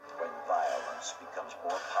Ignorance becomes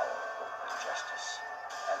more powerful than justice,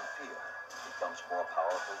 and fear becomes more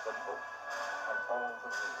powerful than hope, and all the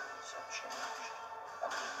rules have changed,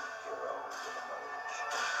 and a new hero will emerge.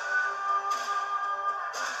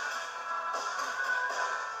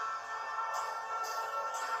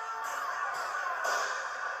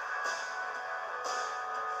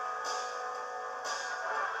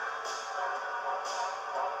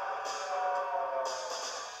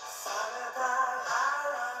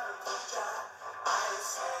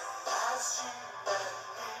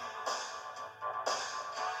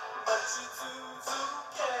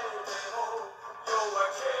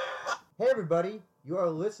 Hey everybody, you are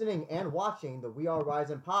listening and watching the We Are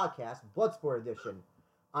Rising podcast, Bloodsport Edition.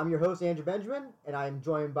 I'm your host, Andrew Benjamin, and I am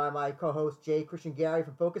joined by my co-host, Jay Christian Gary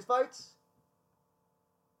from Focus Fights.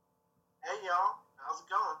 Hey y'all, how's it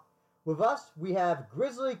going? With us, we have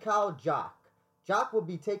Grizzly Kyle Jock. Jock will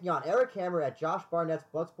be taking on Eric Hammer at Josh Barnett's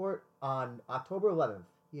Bloodsport on October 11th.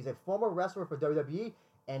 He's a former wrestler for WWE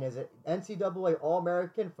and is an NCAA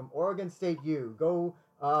All-American from Oregon State U. Go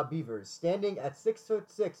Beavers, standing at 6'6",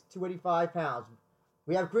 285 pounds.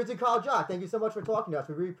 We have Grizzly Kyle Jock. Thank you so much for talking to us.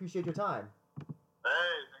 We really appreciate your time.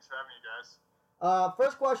 Hey, thanks for having me, guys.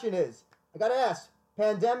 First question is, I gotta ask,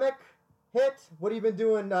 pandemic hit, what have you been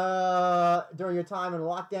doing during your time in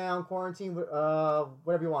lockdown, quarantine,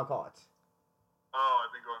 whatever you want to call it? Oh,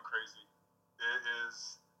 I've been going crazy. It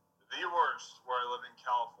is the worst where I live in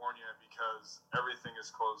California because everything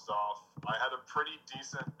is closed off. I had a pretty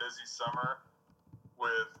decent, busy summer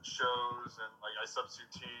with shows and I substitute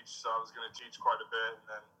teach, so I was going to teach quite a bit, and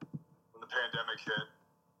then when the pandemic hit,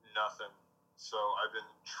 nothing. So I've been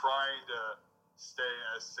trying to stay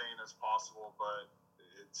as sane as possible, but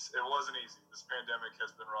it wasn't easy. This pandemic has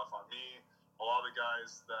been rough on me, a lot of the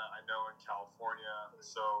guys that I know in California,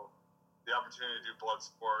 so the opportunity to do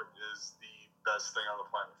Bloodsport is the best thing on the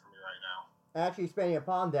planet for me right now. Actually, expanding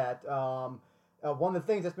upon that, one of the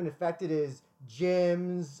things that's been affected is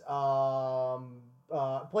gyms,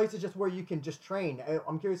 places just where you can just train.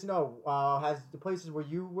 I'm curious to know, has the places where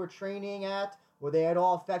you were training at, were they at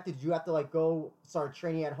all affected? Did you have to go start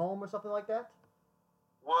training at home or something like that?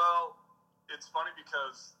 Well, it's funny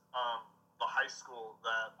because the high school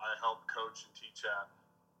that I helped coach and teach at,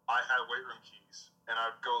 I had weight room keys, and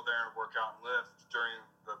I'd go there and work out and lift during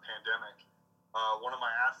the pandemic. One of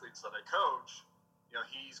my athletes that I coach,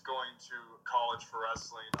 he's going to college for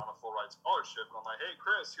wrestling on a full ride scholarship, and I'm like, hey,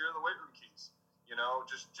 Chris, here are the weight room keys.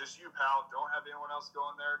 Just you, pal. Don't have anyone else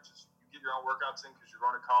going there. Just you get your own workouts in because you're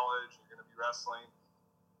going to college. You're going to be wrestling.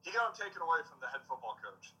 He got them taken away from the head football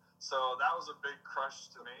coach, so that was a big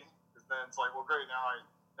crush to me. Because then it's like, well, great. Now I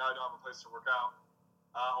don't have a place to work out.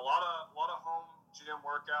 A lot of home gym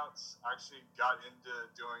workouts. I actually got into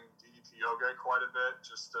doing DDP yoga quite a bit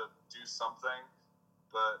just to do something.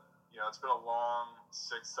 But it's been a long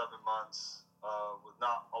 6-7 months with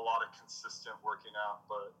not a lot of consistent working out,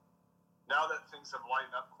 but now that things have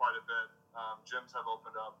lightened up quite a bit, gyms have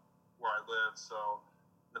opened up where I live. So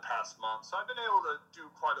in the past month, so I've been able to do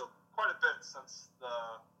quite a bit since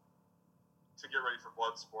to get ready for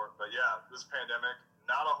Bloodsport. But yeah, this pandemic,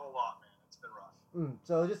 not a whole lot, man. It's been rough.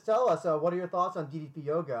 So just tell us, what are your thoughts on DDP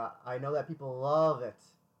yoga? I know that people love it.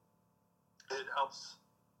 It helps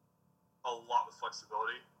a lot with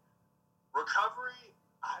flexibility. Recovery,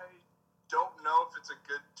 I don't know if it's a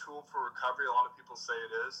good tool for recovery. A lot of people say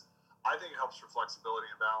it is. I think it helps for flexibility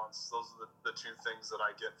and balance. Those are the two things that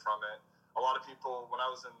I get from it. A lot of people, when I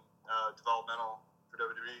was in developmental for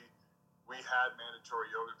WWE, we had mandatory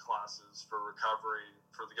yoga classes for recovery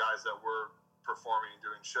for the guys that were performing and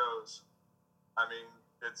doing shows. I mean,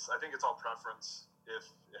 I think it's all preference. If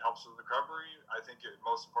it helps with recovery, I think it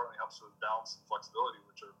most importantly helps with balance and flexibility,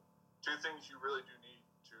 which are two things you really do need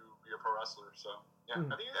to be a pro wrestler. So, yeah,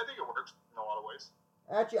 I think it works in a lot of ways.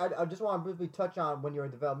 Actually, I just want to briefly touch on when you were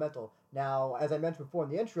in developmental. Now, as I mentioned before in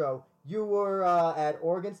the intro, you were at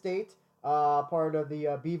Oregon State, part of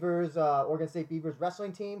the Beavers, Oregon State Beavers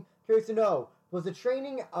wrestling team. Curious to know, was the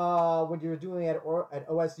training when you were doing it at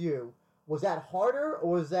OSU, was that harder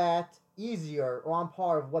or was that easier or on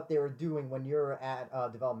par of what they were doing when you were at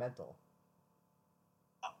developmental?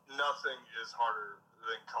 Nothing is harder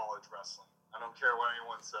than college wrestling. I don't care what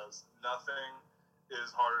anyone says. Nothing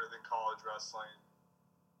is harder than college wrestling.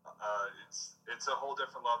 It's a whole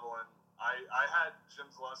different level, and I had Jim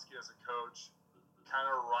Zaleski as a coach kind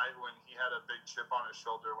of right when he had a big chip on his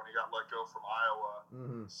shoulder when he got let go from Iowa.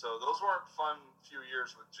 Mm-hmm. So those weren't fun few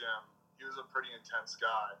years with Jim. He was a pretty intense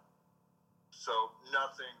guy. So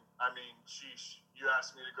nothing, I mean, sheesh, you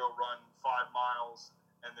asked me to go run 5 miles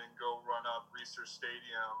and then go run up Reser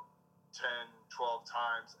Stadium 10, 12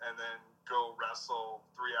 times and then go wrestle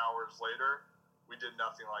 3 hours later. We did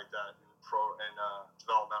nothing like that in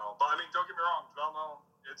developmental. But I mean, don't get me wrong, developmental,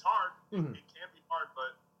 it's hard. Mm-hmm. It can be hard,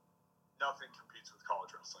 but nothing competes with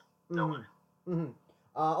college wrestling. No way. Mm-hmm.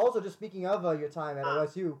 Also, just speaking of your time at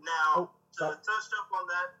OSU. Now, to touch up on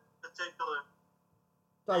that particular,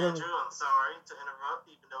 Andrew, I'm sorry to interrupt,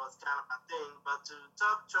 even though it's kind of my thing, but to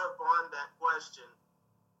touch up on that question,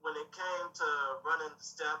 when it came to running the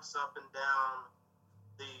steps up and down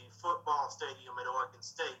the football stadium at Oregon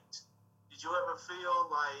State, did you ever feel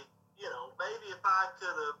like, maybe if I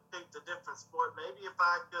could have picked a different sport, maybe if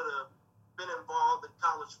I could have been involved in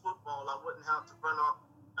college football, I wouldn't have to run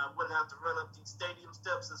up these stadium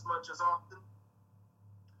steps as much as often?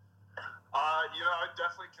 I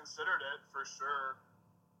definitely considered it for sure.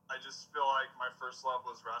 I just feel like my first love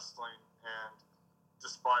was wrestling, and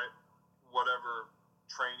despite whatever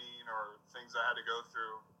training or things I had to go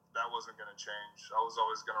through, that wasn't going to change. I was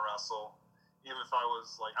always going to wrestle. Even if I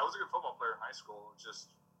was a good football player in high school, I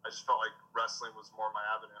just felt like wrestling was more my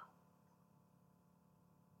avenue.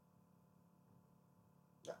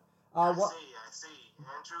 I see.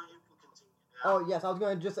 Andrew, you can continue now. Oh, yes, I was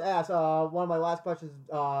going to just ask one of my last questions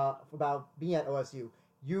about being at OSU.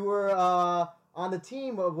 You were on the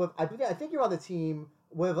team I think you were on the team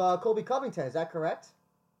with Colby Covington, is that correct?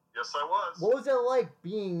 Yes, I was. What was it like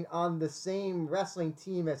being on the same wrestling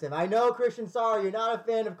team as him? I know, Christian, sorry, you're not a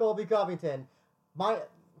fan of Colby Covington.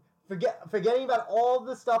 Forgetting about all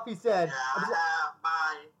the stuff he said. Yeah,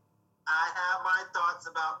 I have my thoughts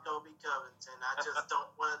about Colby Covington. I just don't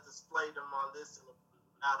want to display them on this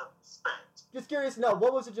out of respect. Just curious to know,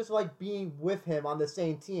 what was it just like being with him on the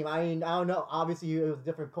same team? I mean, I don't know. Obviously, it was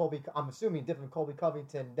different Colby. I'm assuming different Colby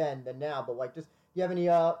Covington then than now. But like, just do you have any?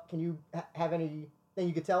 Can you have anything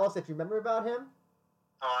you could tell us that you remember about him?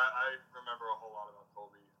 I remember a whole lot about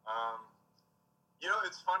Colby.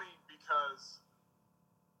 It's funny because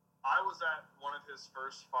I was at one of his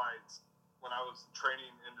first fights when I was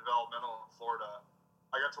training in developmental in Florida.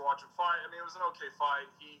 I got to watch him fight. I mean, it was an okay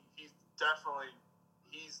fight.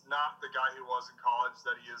 He's not the guy he was in college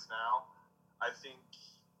that he is now. I think,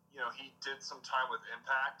 he did some time with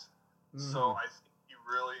Impact. Mm-hmm. So I think he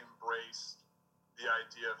really embraced the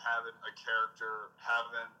idea of having a character,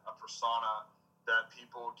 having a persona that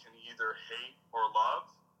people can either hate or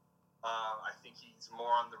love. I think he's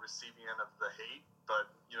more on the receiving end of the hate,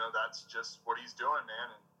 but, that's just what he's doing,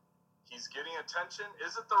 man. And he's getting attention.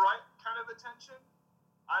 Is it the right kind of attention?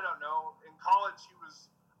 I don't know. In college, he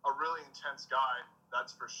was a really intense guy,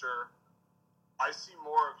 that's for sure. I see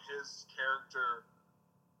more of his character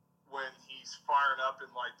when he's firing up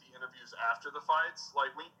in, the interviews after the fights.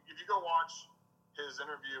 If you go watch his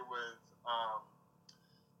interview with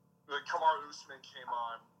Kamaru Usman came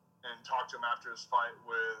on and talked to him after his fight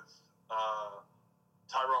with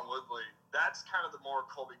Tyrone Woodley, that's kind of the more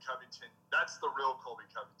Colby Covington. That's the real Colby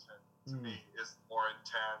Covington to me, is more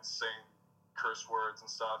intense, saying curse words and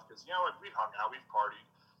stuff. Because we hung out, we've partied.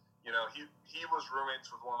 He was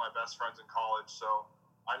roommates with one of my best friends in college, so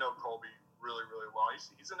I know Colby really, really well.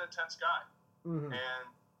 He's an intense guy, and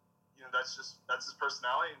that's his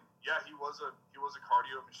personality. And yeah, he was a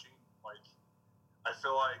cardio machine. I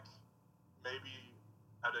feel like maybe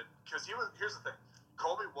because here's the thing,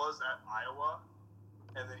 Colby was at Iowa.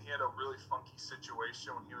 And then he had a really funky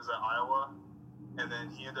situation when he was at Iowa. And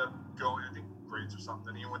then he ended up going, I think, grades or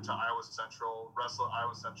something. He went to Iowa Central, wrestled at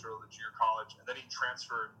Iowa Central, the junior college. And then he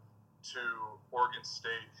transferred to Oregon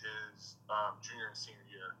State his junior and senior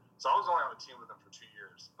year. So I was only on the team with him for 2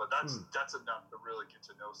 years. But that's enough to really get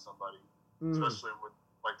to know somebody, especially with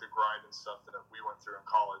the grind and stuff that we went through in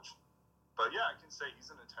college. But yeah, I can say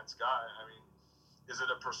he's an intense guy. I mean, is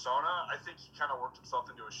it a persona? I think he kind of worked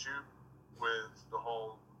himself into a shoot with the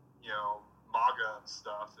whole, MAGA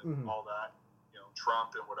stuff and all that,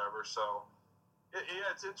 Trump and whatever. So,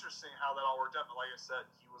 it's interesting how that all worked out. But like I said,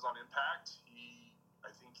 he was on Impact. I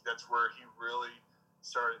think that's where he really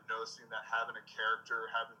started noticing that having a character,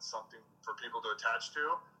 having something for people to attach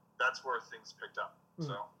to, that's where things picked up.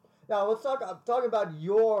 So now let's talk about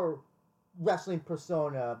your wrestling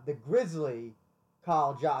persona, the Grizzly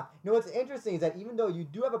Kyle Jock. What's interesting is that even though you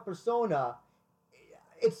do have a persona,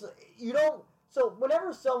 so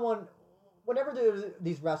whenever there's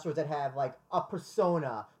these wrestlers that have a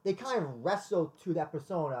persona, they kind of wrestle to that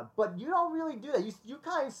persona, but you don't really do that. You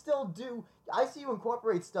kind of still do. I see you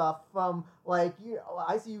incorporate stuff from I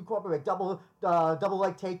see you incorporate double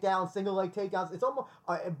leg takedowns, single leg takedowns. It's almost,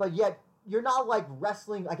 but yet you're not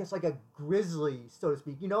wrestling, I guess, a grizzly, so to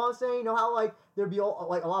speak. You know what I'm saying? You know how there'd be a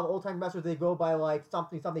lot of old time wrestlers, they go by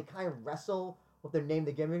something kind of wrestle with their name,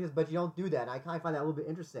 the gimmick is, but you don't do that. And I kind of find that a little bit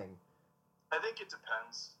interesting. I think it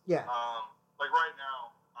depends. Yeah. Like right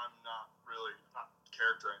now, I'm not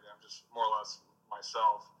character or anything. I'm just more or less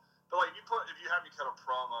myself. But like if you have me cut a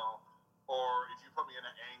promo, or if you put me in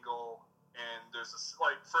an angle, and there's this,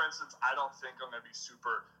 like, for instance, I don't think I'm gonna be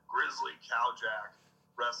super Grizzly Cowjack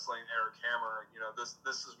wrestling Eric Hammer. You know, this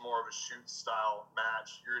is more of a shoot style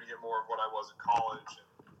match. You're gonna get more of what I was in college and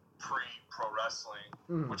pre-pro wrestling,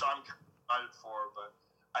 which I'm excited for. But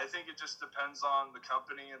I think it just depends on the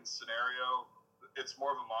company and the scenario. It's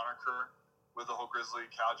more of a moniker with the whole Grizzly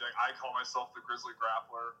Cowjack. I call myself the Grizzly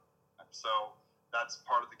Grappler, so that's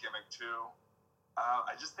part of the gimmick too.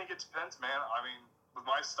 I just think it depends, man. I mean, with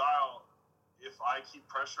my style, if I keep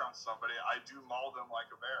pressure on somebody, I do maul them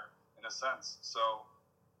like a bear in a sense. So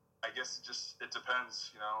I guess it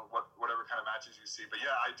depends, you know, whatever kind of matches you see. But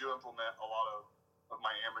yeah, I do implement a lot of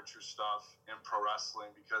my amateur stuff in pro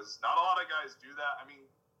wrestling because not a lot of guys do that. I mean,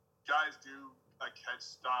 guys do a catch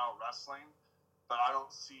style wrestling, but I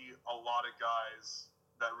don't see a lot of guys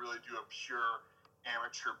that really do a pure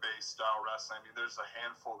amateur based style wrestling. I mean, there's a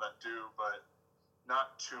handful that do, but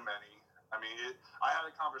not too many. I mean, I had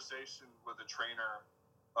a conversation with a trainer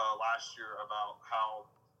last year about how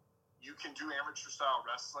you can do amateur style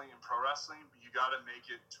wrestling and pro wrestling, but you got to make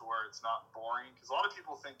it to where it's not boring. Because a lot of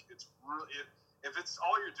people think it's really, if it's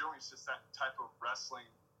all you're doing is just that type of wrestling,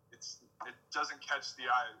 it doesn't catch the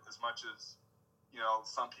eye as much as, you know,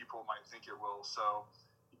 some people might think it will. So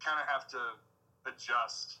you kind of have to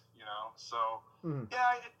adjust, you know. So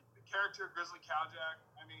yeah, the character Grizzly Cowjack,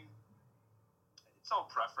 I mean, it's all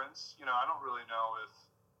preference. You know, I don't really know if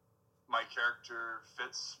my character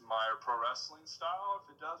fits my pro wrestling style,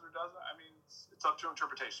 if it does or doesn't. I mean, it's up to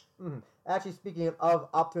interpretation. Actually, speaking of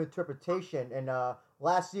up to interpretation, and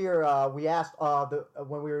last year we asked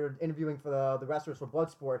when we were interviewing for the wrestlers for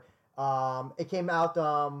Bloodsport, it came out.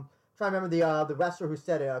 Trying to remember the wrestler who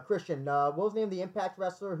said it, Christian. What was the name of the Impact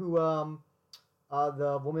wrestler who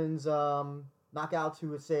the women's knockouts who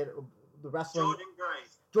would say the wrestling?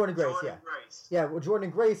 Jordan Grace, yeah. Yeah, well, Jordan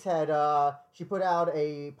Grace had, she put out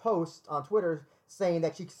a post on Twitter saying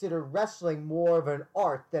that she considered wrestling more of an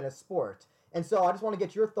art than a sport. And so I just want to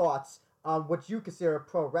get your thoughts on what you consider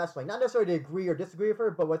pro wrestling. Not necessarily to agree or disagree with her,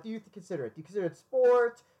 but what do you consider it? Do you consider it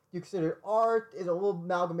sport? Do you consider it art? Is it a little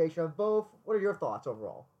amalgamation of both? What are your thoughts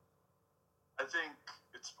overall? I think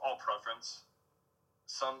it's all preference.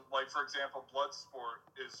 Like, for example, Bloodsport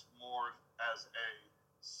is more as a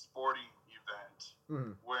sporting event.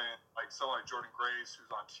 When, like, someone like Jordan Grace, who's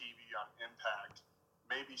on TV on Impact,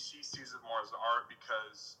 maybe she sees it more as an art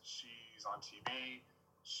because she's on TV,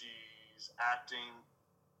 she's acting,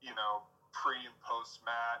 you know, pre and post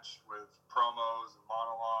match with promos and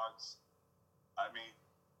monologues. I mean,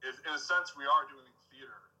 in a sense, we are doing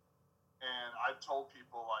theater. And I've told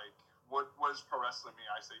people, like, what does pro wrestling mean?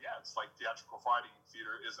 I say, yeah, it's like theatrical fighting.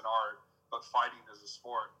 Theater is an art, but fighting is a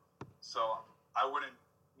sport. So I wouldn't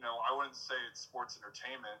say it's sports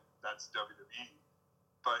entertainment. That's WWE.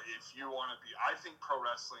 But if you want to be, I think pro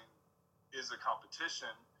wrestling is a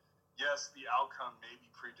competition. Yes, the outcome may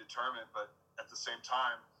be predetermined, but at the same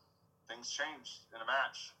time, things change in a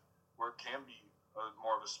match where it can be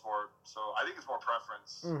more of a sport. So I think it's more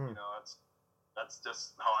preference. You know, that's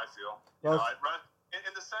just how I feel. You know,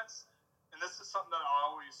 in the sense, and this is something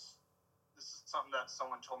that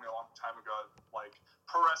someone told me a long time ago. Like,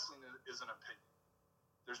 pro wrestling is an opinion.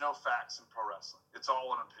 There's no facts in pro wrestling. It's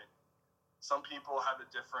all an opinion. Some people have a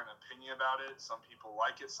different opinion about it. Some people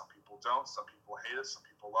like it. Some people don't. Some people hate it. Some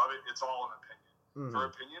people love it. It's all an opinion. For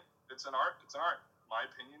opinion, it's an art. It's an art. In my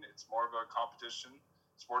opinion, it's more of a competition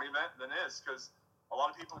sporting event than it is, because a lot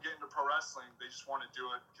of people get into pro wrestling. They just want to do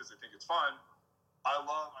it because they think it's fun. I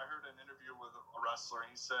heard an interview with a wrestler,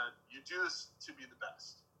 and he said, you do this to be the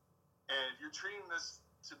best. And if you're treating this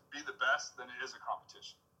to be the best, then it is a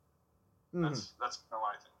competition. That's how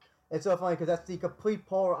I think. It's so funny because that's the complete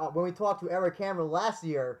polar. When we talked to Eric Hammer last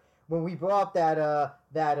year, when we brought up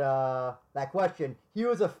that question, he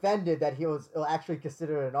was offended that he was actually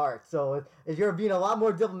considered an art. So you're being a lot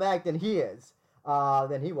more diplomatic than he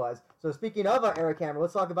was. So speaking of Eric Hammer,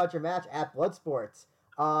 let's talk about your match at Bloodsport.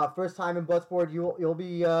 First time in Bloodsport, you'll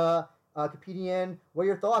be competing in. What are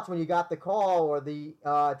your thoughts when you got the call or the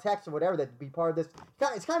text or whatever that to be part of this?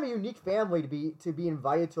 It's kind of a unique family to be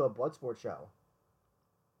invited to a Bloodsport show.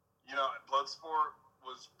 You know, Bloodsport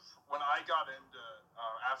was when I got into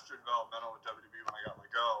after developmental with WWE. When I got let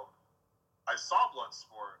go, I saw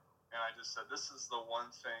Bloodsport and I just said, "This is the one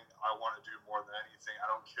thing I want to do more than anything. I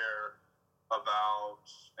don't care about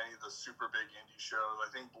any of the super big indie shows. I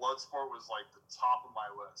think Bloodsport was like the top of my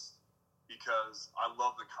list because I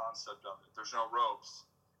love the concept of it. There's no ropes.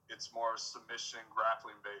 It's more submission,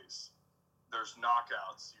 grappling based. There's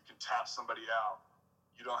knockouts. You can tap somebody out.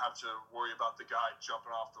 You don't have to worry about the guy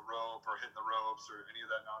jumping off the rope or hitting the ropes or any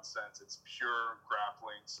of that nonsense. It's pure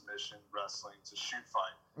grappling, submission, wrestling. It's a shoot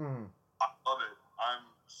fight. I love it. I'm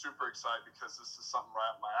super excited because this is something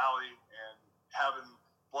right up my alley, and having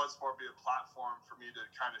Bloodsport be a platform for me to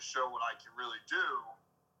kind of show what I can really do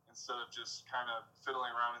instead of just kind of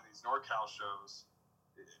fiddling around in these NorCal shows,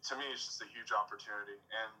 to me, it's just a huge opportunity.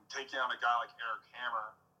 And taking on a guy like Eric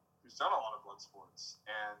Hammer, who's done a lot of blood sports,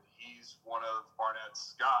 and he's one of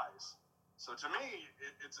Barnett's guys. So to me,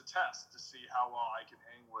 it's a test to see how well I can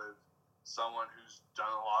hang with someone who's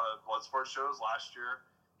done a lot of blood sport shows. Last year,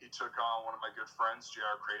 he took on one of my good friends,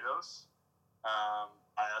 JR Kratos.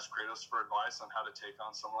 I asked Kratos for advice on how to take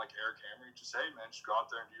on someone like Eric Hammer. He just, hey, man, just go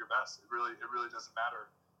out there and do your best. It really doesn't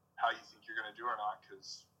matter how you think you're going to do or not,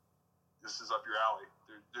 because this is up your alley.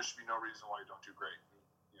 There should be no reason why you don't do great. And,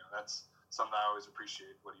 that's something I always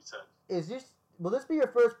appreciate what he said. Will this be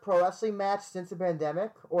your first pro wrestling match since the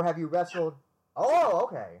pandemic, or have you wrestled? Yeah. Oh,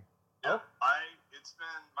 okay. Yeah, it's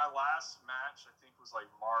been my last match. I think was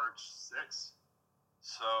like March 6th.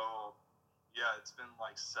 So, yeah, it's been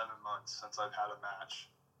like 7 months since I've had a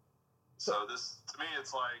match. So this, to me,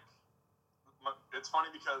 it's like, it's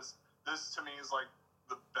funny because this to me is like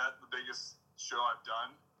the biggest show I've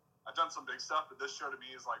done. I've done some big stuff, but this show to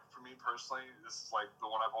me is like, for me personally, this is like the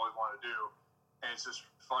one I've always wanted to do. And it's just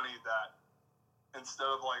funny that instead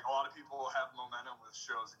of like, a lot of people have momentum with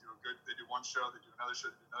shows. They do one show, they do another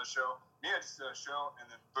show, they do another show. Me, I just did a show, and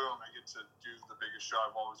then boom, I get to do the biggest show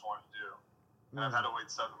I've always wanted to do. And I've had to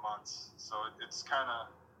wait 7 months. So it's kind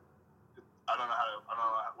of, I don't know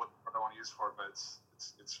what I want to use for it, but it's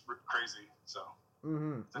crazy. So.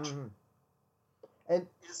 And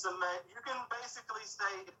it's you can basically say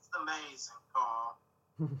it's amazing, Carl.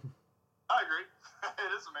 I agree.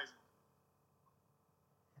 It is amazing.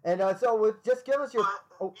 And so, just give us your.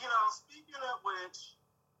 But, speaking of which.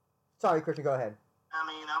 Sorry, Christian. Go ahead. I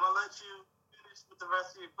mean, I'm gonna let you finish with the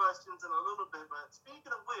rest of your questions in a little bit. But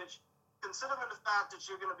speaking of which, considering the fact that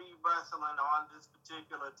you're gonna be wrestling on this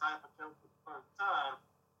particular type of show for the first time,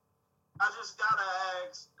 I just gotta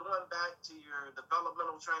ask, going back to your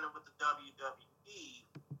developmental training with the WWE,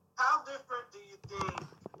 how different do you think,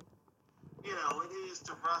 it is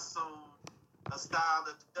to wrestle a style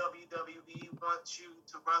that the WWE wants you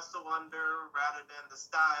to wrestle under rather than the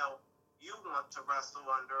style you want to wrestle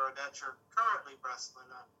under or that you're currently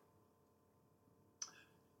wrestling under?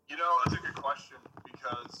 That's a good question,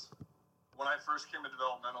 because when I first came to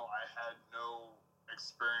developmental, I had no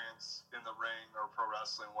experience in the ring or pro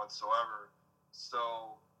wrestling whatsoever.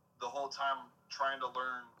 So the whole time trying to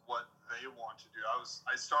learn what they want to do,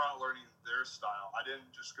 I started out learning their style. I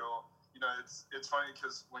didn't just go, it's funny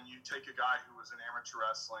because when you take a guy who was in amateur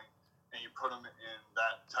wrestling and you put him in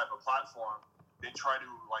that type of platform, they try to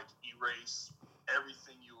like erase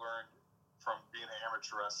everything you learned from being an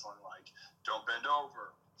amateur wrestling. Like, don't bend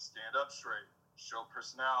over, stand up straight, show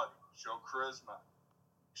personality, show charisma,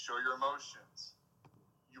 show your emotions.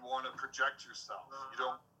 You want to project yourself. You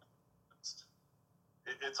don't.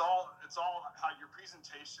 It's all how your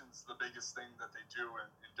presentation's the biggest thing that they do in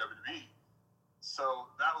WWE. So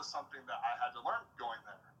that was something that I had to learn going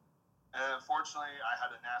there. And unfortunately, I had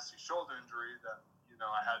a nasty shoulder injury that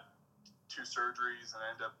I had 2 surgeries and I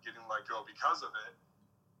ended up getting let go because of it.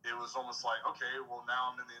 It was almost like, okay, well, now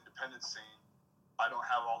I'm in the independent scene. I don't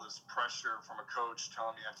have all this pressure from a coach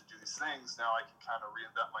telling me I have to do these things. Now I can kind of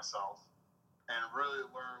reinvent myself and really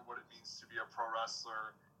learn what it means to be a pro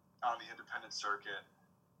wrestler on the independent circuit.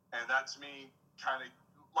 And that, to me, kind of,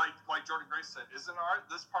 like Jordan Grace said, is an art.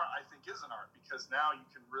 This part, I think, is an art, because now you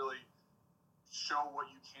can really show what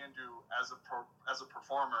you can do as a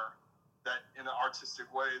performer, that in an artistic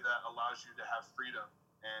way that allows you to have freedom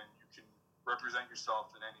and you can represent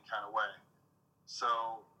yourself in any kind of way.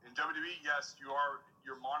 So in WWE, yes,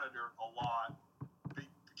 you're monitored a lot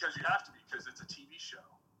because you have to be, because it's a TV show.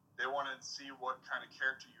 They want to see what kind of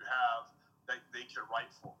character you have that they can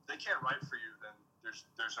write for. If they can't write for you, then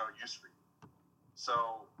there's no use for you.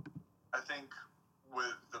 So I think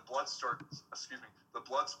with the Bloodsport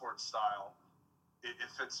style, it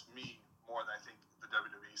fits me more than I think the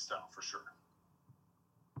WWE style, for sure.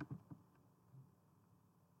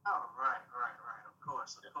 Oh, right. Of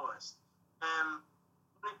course. And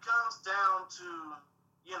when it comes down to,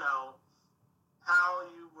 how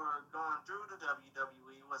you were going through the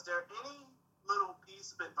WWE, was there any little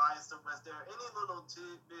piece of advice, or was there any little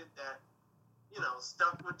tidbit that,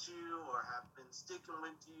 stuck with you or have been sticking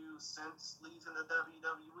with you since leaving the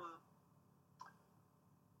WWE?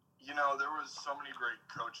 There was so many great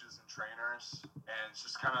coaches and trainers, and it's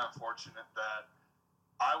just kind of unfortunate that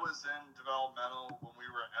I was in developmental when we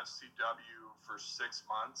were at FCW for 6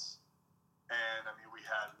 months, and I mean we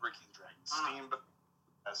had Ricky the Dragon Steamboat,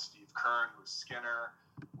 as Steve Kern, who was Skinner.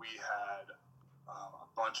 We had a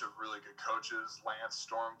bunch of really good coaches. Lance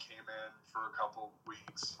Storm came in for a couple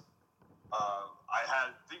weeks.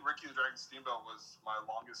 I think Ricky the Dragon Steamboat was my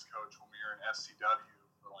longest coach when we were in FCW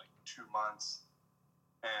for like 2 months,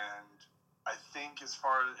 and I think and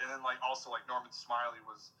then like also like Norman Smiley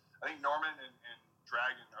was. I think Norman and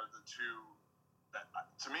Dragon are the two that,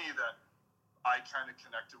 to me, that I kind of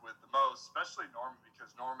connected with the most, especially Norman,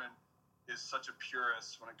 because Norman is such a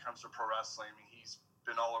purist when it comes to pro wrestling. I mean, he's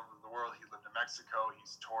been all over the world. He lived in Mexico.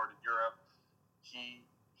 He's toured in Europe. He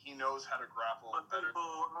knows how to grapple better.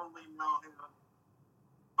 People only know him,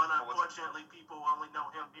 but unfortunately, people only know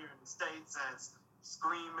him here in the States as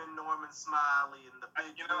Screaming Norman Smiley and the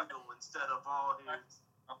Big Wiggle instead of all his.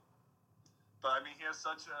 But I mean, he has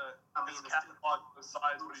such his catalog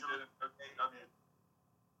besides what he did in WWE,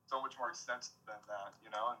 so much more extensive than that,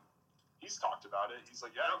 and he's talked about it. He's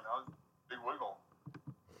like, Big Wiggle.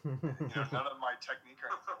 None of my technique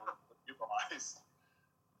or anything was utilized,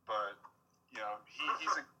 but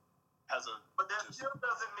has a. But that still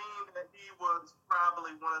doesn't mean that he was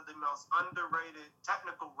probably one of the most underrated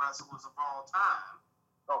technical wrestlers of all time.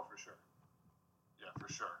 Oh, for sure. Yeah,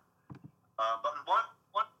 for sure. But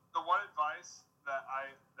the one advice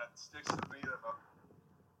that sticks to me the most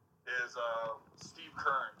is Steve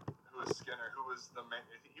Kern, who is Skinner, who was the main.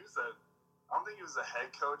 I don't think he was the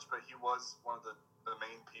head coach, but he was one of the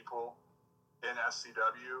main people in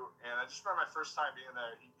FCW. And I just remember my first time being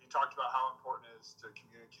there. He talked about how important it is to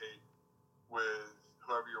communicate with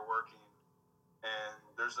whoever you're working, and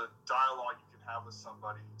there's a dialogue you can have with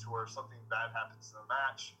somebody to where if something bad happens in the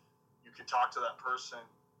match, you can talk to that person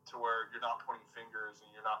to where you're not pointing fingers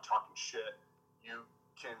and you're not talking shit. You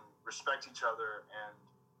can respect each other, and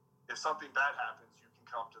if something bad happens, you can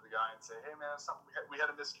come to the guy and say, hey man, we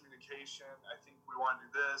had a miscommunication. I think we want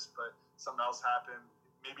to do this, but something else happened.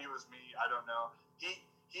 Maybe it was me. I don't know.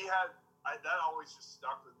 That always just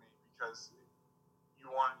stuck with me because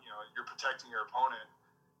you're protecting your opponent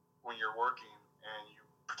when you're working, and you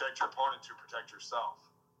protect your opponent to protect yourself.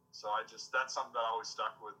 So that's something that always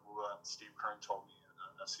stuck with what Steve Kern told me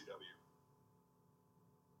at FCW.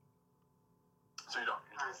 So you don't.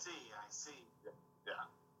 I see. Yeah.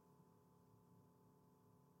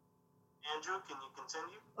 Andrew, can you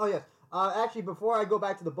continue? Oh, yes. Actually, before I go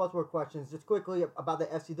back to the Bloodsport questions, just quickly about the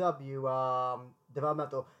FCW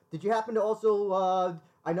developmental. Did you happen to also,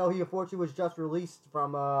 I know he unfortunately was just released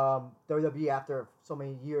from WWE after so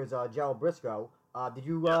many years, Gerald Briscoe. Did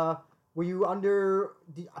you, were you under,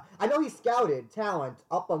 I know he scouted talent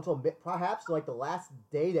up until perhaps like the last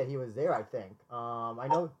day that he was there, I think. I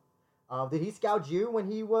know, did he scout you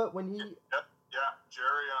when he? Yeah,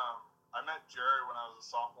 Jerry, I met Jerry when I was a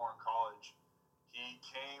sophomore in college. He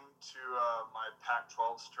came to my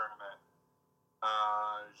Pac-12's tournament.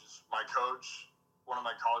 My coach, one of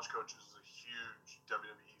my college coaches, is a huge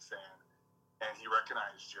WWE fan, and he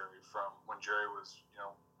recognized Jerry from when Jerry was,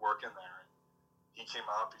 working there. And he came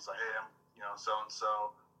up. He's like, "Hey, I'm, so and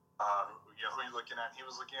so. Who are you looking at?" And he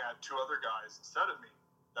was looking at 2 other guys instead of me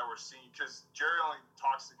that were senior, because Jerry only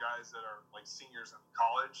talks to guys that are like seniors in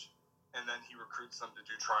college, and then he recruits them to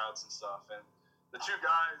do tryouts and stuff. And the 2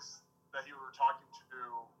 guys that he were talking to,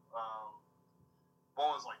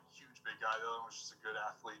 one was like a huge big guy, the other one was just a good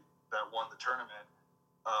athlete that won the tournament.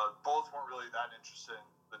 Both weren't really that interested in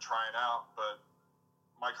the trying out, but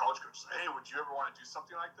my college coach said, "Hey, would you ever want to do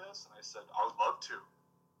something like this?" And I said, "I would love to."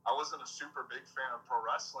 I wasn't a super big fan of pro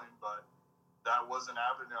wrestling, but that was an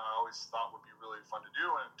avenue I always thought would be really fun to do.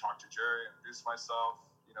 And talk to Jerry, introduce myself.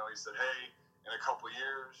 He said, "Hey, in a couple of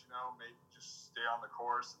years, maybe just stay on the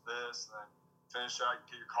course of this, and then finish out,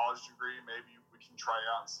 get your college degree. Maybe we can try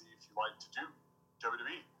out and see if you like to do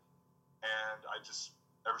WWE." And I just,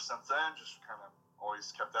 ever since then, just kind of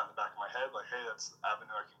always kept that in the back of my head, like, hey, that's the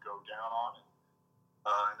avenue I can go down on. And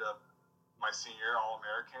ended up my senior year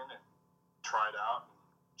All-American and tried out. And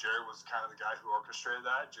Jerry was kind of the guy who orchestrated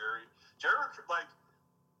that. Jerry, like,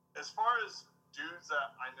 as far as dudes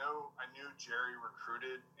that I knew Jerry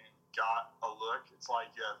recruited and got a look, it's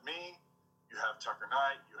like you have me, you have Tucker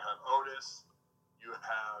Knight, you have Otis, you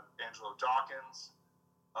have Angelo Dawkins.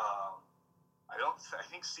 I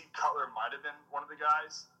think Steve Cutler might have been one of the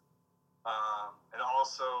guys. And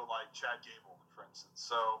also like Chad Gable, for instance.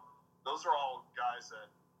 So those are all guys that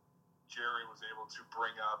Jerry was able to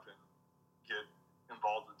bring up and get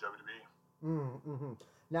involved with WWE. Mm-hmm.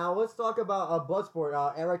 Now let's talk about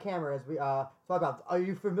Bloodsport. Eric Hammer, as we talk about. Are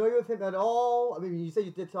you familiar with him at all? I mean, you said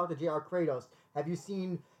you did talk to J.R. Kratos. Have you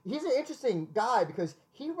seen? He's an interesting guy because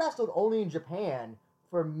he wrestled only in Japan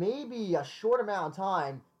for maybe a short amount of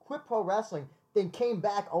time, quit pro wrestling, then came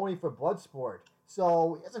back only for Bloodsport.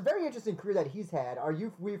 So it's a very interesting career that he's had.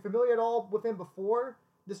 Were you familiar at all with him before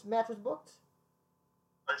this match was booked?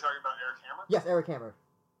 Are you talking about Eric Hammer? Yes, Eric Hammer.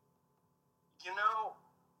 You know,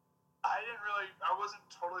 I wasn't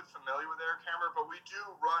totally familiar with Eric Hammer, but we do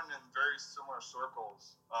run in very similar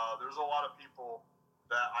circles. There's a lot of people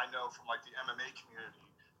that I know from like the MMA community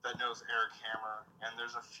that knows Eric Hammer, and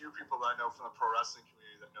there's a few people that I know from the pro wrestling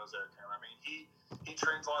community that knows Eric Hammer. I mean, he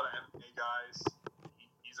trains a lot of MMA guys.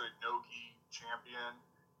 He's a no-gi champion.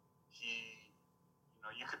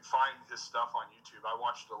 You can find his stuff on YouTube. I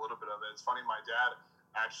watched a little bit of it. It's funny, my dad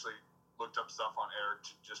actually looked up stuff on Eric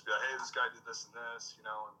to just be like, hey, this guy did this and this, and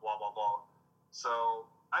blah, blah, blah. So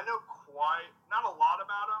I know not a lot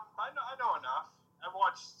about him. I know enough. I've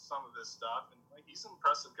watched some of his stuff, and like, he's an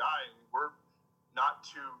impressive guy. I mean, we're not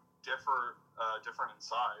too different in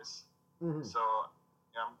size. Mm-hmm. So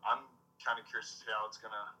I'm kind of curious to see how it's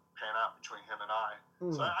going to pan out between him and I.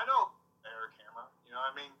 Mm-hmm. So I know Eric Hammer.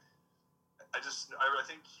 I mean, I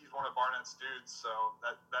think he's one of Barnett's dudes, so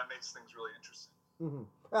that makes things really interesting. Mm-hmm.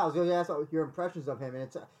 Well, I was going to ask your impressions of him, and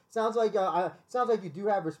it sounds like you do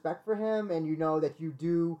have respect for him, and you know that you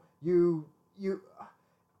do.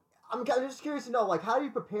 I'm just curious to know, like, how do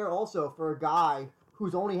you prepare also for a guy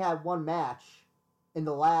who's only had one match in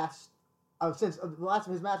the last his last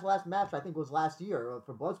match I think was last year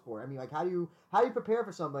for Bloodsport. I mean, like, how do you prepare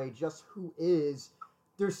for somebody just who is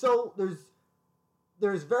there's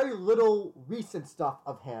very little recent stuff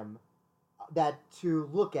of him that to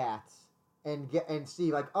look at and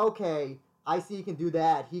see, like, okay, I see he can do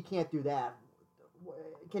that, he can't do that.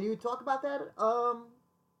 Can you talk about that? I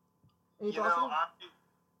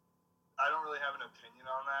don't really have an opinion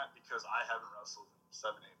on that because I haven't wrestled in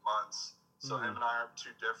 7-8 months. So him and I are too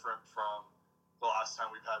different from the last time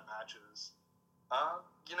we've had matches.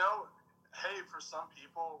 Hey, for some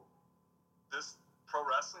people, this pro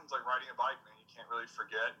wrestling's like riding a bike, man. You can't really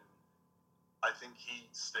forget. I think he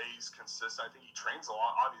stays consistent. I think he trains a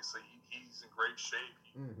lot. Obviously, he's in great shape.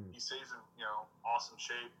 He stays in awesome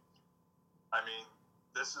shape. I mean,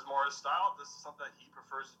 this is more his style. This is something that he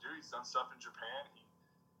prefers to do. He's done stuff in Japan.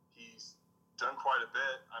 He's done quite a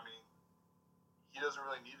bit. I mean, he doesn't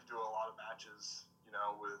really need to do a lot of matches,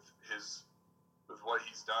 with what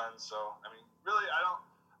he's done. So, I mean, really, I don't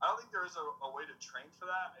think there is a way to train for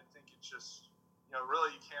that. I think it's just,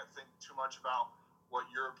 really you can't think too much about what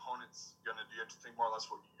your opponent's going to do. You have to think more or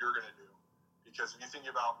less what you're going to do. Because if you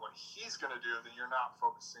think about what he's going to do, then you're not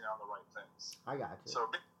focusing on the right things. I got you.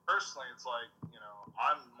 So personally, it's like,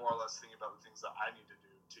 I'm more or less thinking about the things that I need to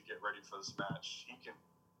do to get ready for this match. He can,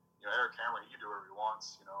 Eric Hammer, he can do whatever he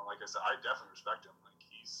wants. Like I said, I definitely respect him. Like,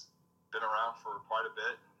 he's been around for quite a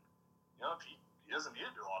bit. And, he doesn't need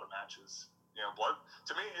to do a lot of matches.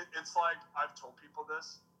 To me, it's like, I've told people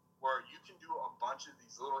this, where you can do a bunch of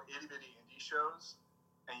these little itty-bitty indie shows,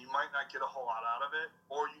 and you might not get a whole lot out of it,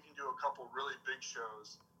 or you can do a couple really big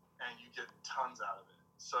shows, and you get tons out of it.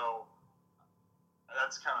 So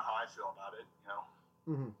that's kind of how I feel about it,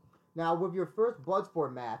 Mm-hmm. Now, with your first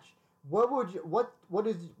Bloodsport match, what would you like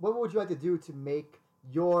to do to make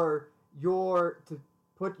to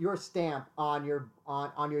put your stamp on your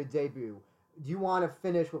debut? Do you want to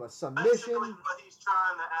finish with a submission? Basically, what he's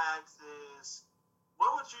trying to ask is,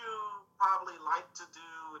 what would you probably like to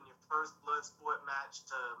do in your first Bloodsport match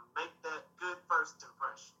to make that good first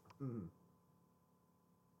impression? Mm-hmm.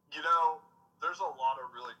 There's a lot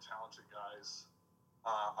of really talented guys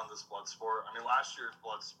on this Bloodsport. I mean, last year's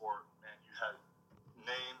Bloodsport, man, you had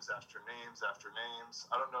names after names after names.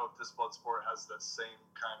 I don't know if this Bloodsport has that same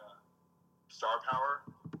kind of star power,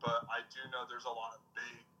 but I do know there's a lot of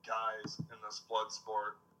big guys in this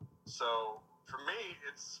Bloodsport. So for me,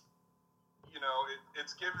 it's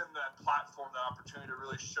it's given that platform, that opportunity to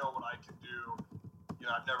really show what I can do.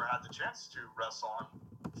 I've never had the chance to wrestle on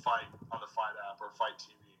the Fight app or Fight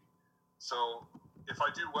TV. So if I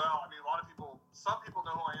do well, I mean, some people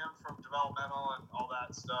know who I am from developmental and all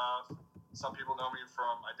that stuff. Some people know me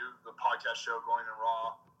from, I do the podcast show Going in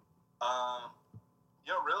Raw.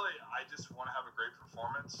 Really, I just want to have a great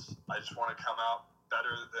performance. I just want to come out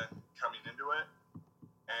better than coming into it.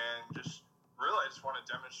 And I just want to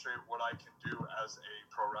demonstrate what I can do as a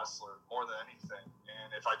pro wrestler more than anything.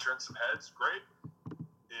 And if I turn some heads, great.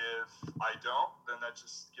 If I don't, then that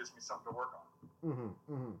just gives me something to work on. Mm-hmm.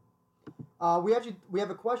 Mm-hmm. We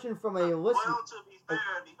have a question from a listener. Well, to be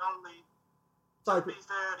fair, the only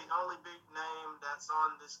big that's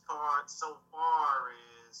on this card so far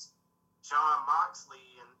is Jon Moxley,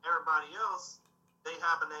 and everybody else, they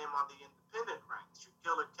have a name on the independent ranks. Your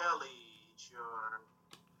Killer Kelly's, your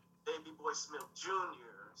Davey Boy Smith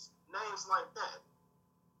Jr.'s, names like that.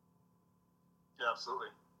 Yeah, absolutely.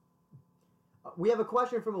 We have a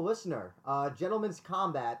question from a listener, Gentleman's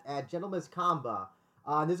Combat at Gentleman's Comba.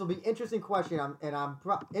 This will be an interesting question, I'm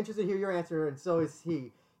interested to hear your answer, and so is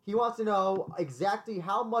he. He wants to know exactly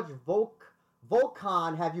how much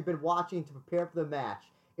Volcon have you been watching to prepare for the match?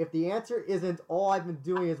 If the answer isn't all I've been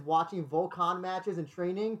doing is watching Volcon matches and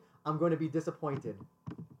training, I'm going to be disappointed.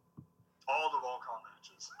 All the Volcon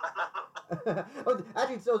matches.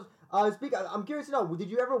 Actually, so I'm curious to know, did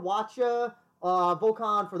you ever watch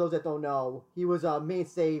Volcon? For those that don't know, he was a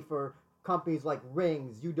mainstay for companies like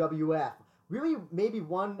Rings, UWF. Really, maybe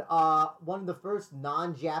one of the first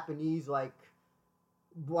non-Japanese like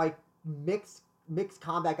mixed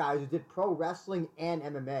combat guys who did pro wrestling and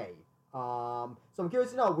MMA. So I'm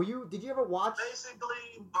curious to know, did you ever watch?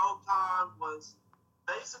 Basically, Volcon was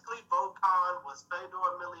Fedor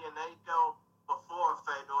Emelianenko before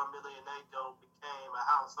Fedor Emelianenko became a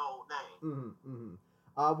household name.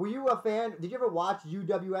 Were you a fan? Did you ever watch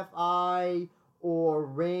UWFI or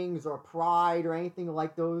Rings or Pride or anything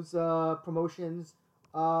like those promotions,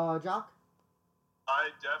 Jock?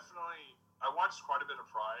 I watched quite a bit of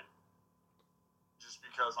Pride, just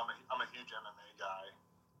because I'm a huge MMA guy.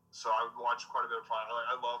 So I would watch quite a bit of Pride.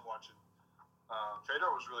 I love watching.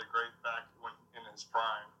 Fedor was really great back when in his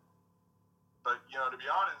prime. But, to be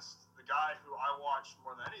honest, the guy who I watch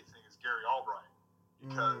more than anything is Gary Albright.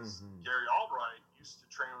 Because Gary Albright used to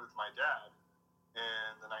train with my dad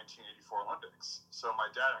in the 1984 Olympics. So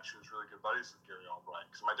my dad actually was really good buddies with Gary Albright.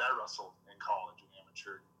 Because my dad wrestled in college and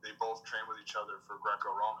amateur. They both trained with each other for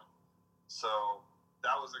Greco-Roman. So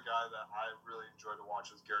that was a guy that I really enjoyed to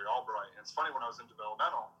watch, was Gary Albright. And it's funny, when I was in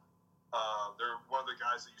developmental, one of the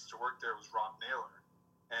guys that used to work there was Rob Naylor.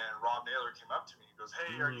 And Rob Naylor came up to me and goes,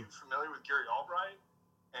 "Hey, are you familiar with Gary Albright?"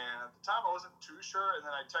 And at the time, I wasn't too sure. And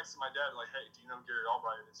then I texted my dad, like, "Hey, do you know Gary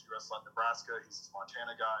Albright? He wrestled in Nebraska. He's this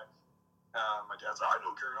Montana guy." My dad's like, "I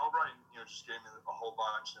know Gary Albright." And, just gave me a whole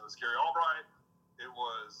bunch. And it was Gary Albright. It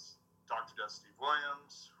was Dr. Death Steve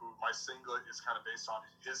Williams, who my singlet is kind of based on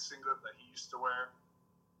his singlet that he used to wear.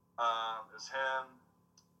 It was him.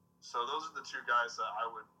 So those are the two guys that I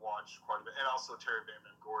would watch quite a bit. And also Terry Bam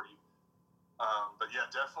and Gordy. But yeah,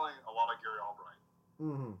 definitely a lot of Gary Albright.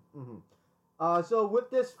 So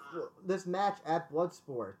with this match at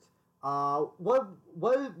Bloodsport,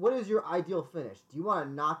 what is your ideal finish? Do you want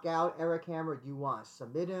to knock out Eric Hammer? Do you want to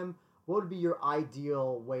submit him? What would be your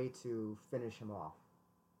ideal way to finish him off?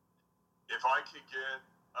 If I could get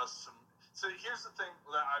so here's the thing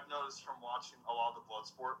that I've noticed from watching a lot of the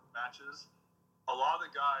Bloodsport matches. A lot of the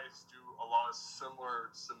guys do a lot of similar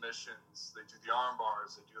submissions. They do the arm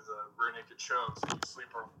bars, they do the rear naked chokes, they do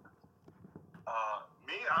sleeper.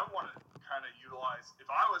 I want to kind of utilize,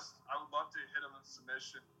 I would love to hit him in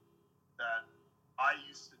submission that I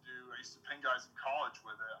used to do. I used to pin guys in college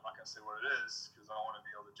with it. I'm not going to say what it is because I don't want to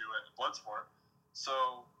be able to do it in Bloodsport.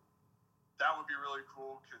 So that would be really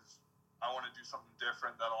cool because I want to do something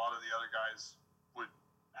different that a lot of the other guys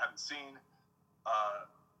haven't seen.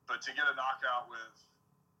 But to get a knockout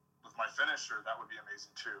with my finisher, that would be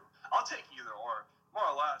amazing too. I'll take either or. More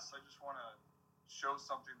or less, I just want to show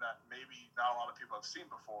something that maybe not a lot of people have seen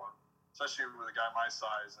before, especially with a guy my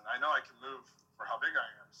size. And I know I can move for how big I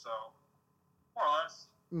am. So, more or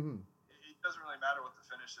less, it doesn't really matter what the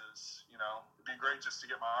finish is. It'd be great just to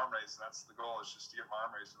get my arm raised. And that's the goal, is just to get my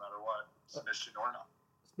arm raised no matter what, submission or not.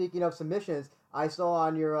 Speaking of submissions, I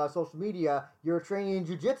saw on your social media you're training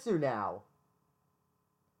jiu-jitsu now.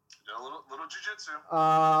 A little jiu-jitsu.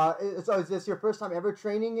 So is this your first time ever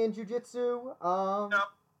training in jiu-jitsu? No.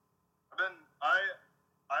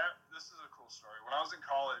 This is a cool story. When I was in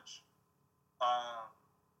college,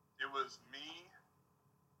 it was me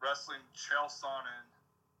wrestling Chael Sonnen,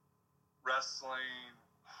 wrestling,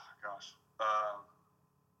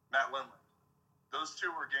 Matt Lindland. Those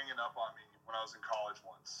two were ganging up on me when I was in college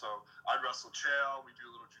once. So I'd wrestle Chael, we'd do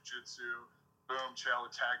a little jiu-jitsu. Boom, Chael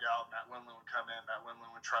would tag out, Matt Lindland would come in, Matt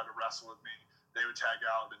Lindland would try to wrestle with me, they would tag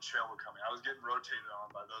out, then Chael would come in. I was getting rotated on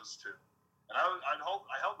by those two. And I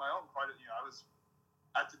held my own quite I was,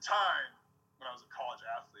 at the time, when I was a college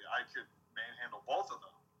athlete, I could manhandle both of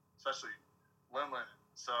them, especially Lindland.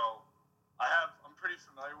 So I'm pretty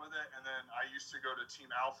familiar with it. And then I used to go to Team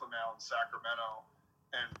Alpha Male in Sacramento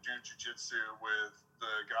and do jiu-jitsu with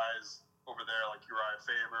the guys over there, like Uriah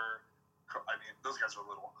Faber. I mean, those guys are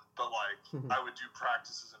little, but I would do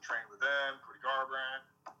practices and train with them, Cody Garbrandt,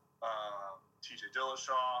 TJ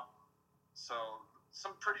Dillashaw. So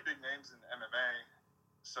some pretty big names in MMA.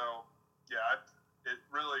 So, yeah,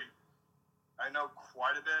 I know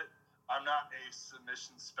quite a bit. I'm not a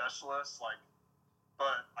submission specialist,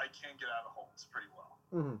 but I can get out of holds pretty well.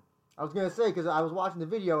 Mm-hmm. I was going to say, because I was watching the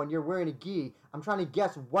video and you're wearing a gi, I'm trying to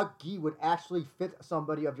guess what gi would actually fit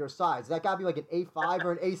somebody of your size. That got to be like an A5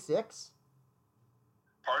 or an A6?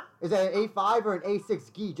 Pardon? Is that an A5 or an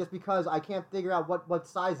A6 gi? Just because I can't figure out what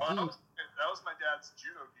size gi. That was my dad's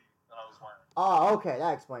judo gi that I was wearing. Oh, okay.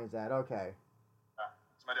 That explains that. Okay.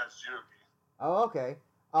 It's my dad's judo gi. Oh, okay.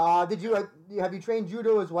 Have you trained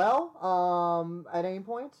judo as well? At any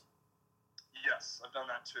point? Yes, I've done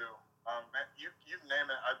that too. Man, you name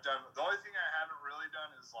it, I've done. The only thing I haven't really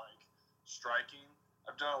done is striking.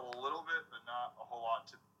 I've done a little bit, but not a whole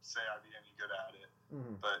lot to say I'd be any good at it.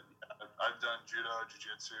 Mm-hmm. But I've done judo,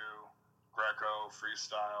 jiu-jitsu, Greco,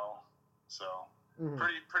 freestyle. So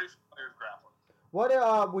pretty familiar with grappling. What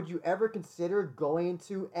would you ever consider going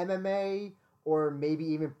to MMA or maybe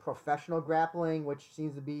even professional grappling, which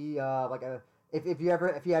seems to be if you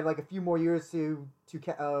had like a few more years to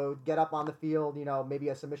get up on the field, maybe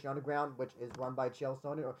a submission underground, which is run by Chael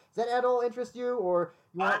Sonnen, or does that at all interest you, or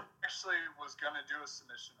you want? I actually was gonna do a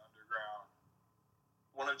submission underground.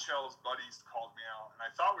 One of Chael's buddies called me out, and I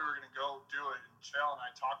thought we were gonna go do it. And Chael and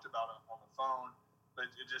I talked about it on the phone, but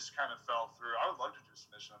it just kind of fell through. I would love to do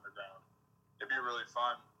submission underground. It'd be really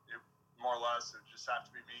fun. More or less, it would just have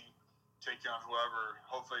to be me taking on whoever.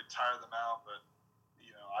 Hopefully, tire them out, but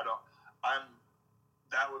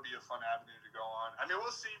that would be a fun avenue to go on. I mean,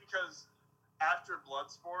 we'll see, because after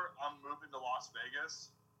Bloodsport, I'm moving to Las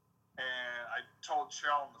Vegas, and I told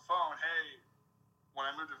Chael on the phone, hey, when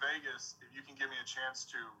I move to Vegas, if you can give me a chance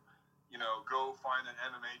to, go find an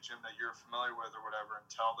MMA gym that you're familiar with or whatever, and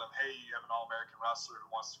tell them, hey, you have an All-American wrestler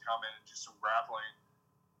who wants to come in and do some grappling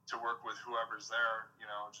to work with whoever's there,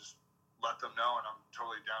 just let them know, and I'm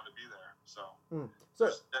totally down to be there. So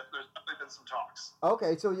there's definitely been some talks.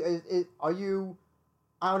 Okay, so are you?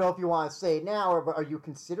 I don't know if you want to say it now, but are you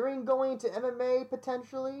considering going to MMA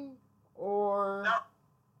potentially, or?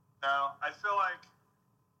 No. I feel like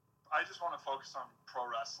I just want to focus on pro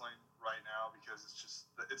wrestling right now, because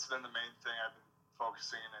it's been the main thing I've been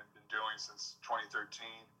focusing and been doing since 2013.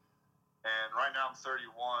 And right now I'm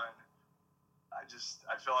 31. I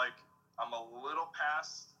feel like I'm a little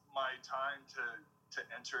past my time to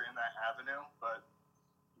enter in that avenue, but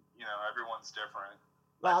everyone's different.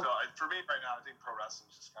 Well, for me right now, I think pro wrestling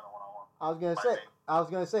is just kind of what I want. I was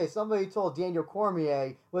gonna say, somebody told Daniel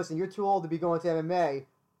Cormier, "Listen, you're too old to be going to MMA.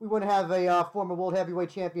 We wouldn't have a former world heavyweight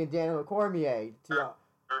champion Daniel Cormier Sure.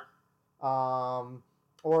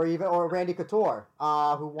 Or Randy Couture,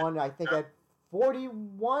 who won, I think, at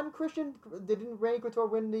 41. Christian, didn't Randy Couture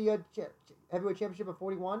win the heavyweight championship at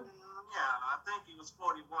 41? Yeah, I think he was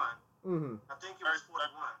 41. Mm-hmm. I think he was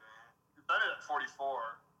 41, man. He started at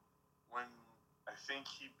 44 when I think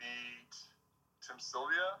he beat Tim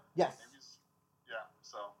Sylvia. Yes.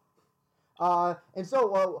 So. And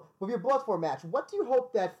so, with your Bloodsport match, what do you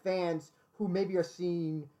hope that fans who maybe are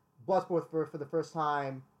seeing Bloodsport for the first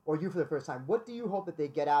time, or you for the first time, what do you hope that they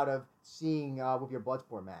get out of seeing with your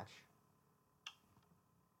Bloodsport match?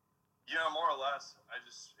 More or less,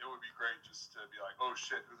 it would be great just to be like, oh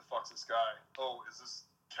shit, who the fuck's this guy? Oh, is this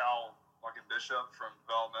Cal fucking Bishop from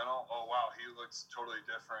Developmental? Oh wow, he looks totally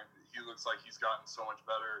different. He looks like he's gotten so much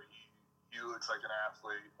better. He looks like an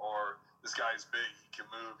athlete. Or this guy's big, he can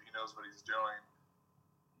move, he knows what he's doing.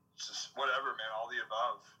 Just whatever, man, all the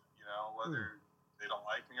above. Whether they don't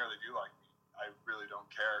like me or they do like me, I really don't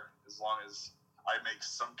care. As long as I make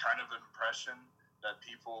some kind of impression that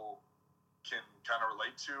people can kind of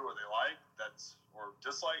relate to, or they like, or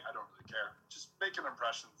dislike, I don't really care. Just make an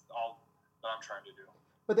impression, all that I'm trying to do.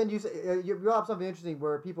 But then you brought up something interesting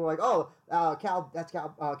where people are like, "Oh, that's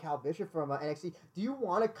Cal Bishop from NXT." Do you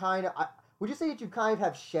want to kind of? Would you say that you kind of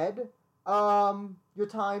have shed your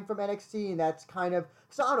time from NXT, and that's kind of?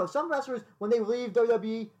 Because I don't know, some wrestlers when they leave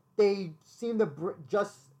WWE, they seem to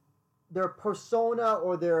just their persona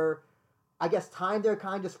or their, I guess, time there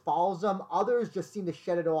kind of just follows them. Others just seem to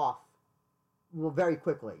shed it off very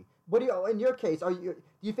quickly. What do you? In your case, do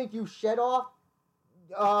you think you shed off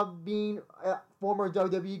being a former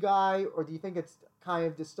WWE guy, or do you think it's kind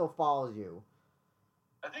of just still follows you?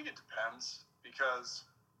 I think it depends, because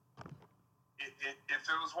if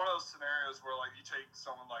it was one of those scenarios where, like, you take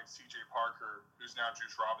someone like C.J. Parker, who's now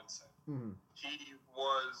Juice Robinson, he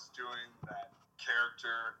was doing that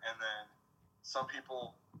character, and then some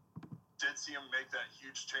people did see him make that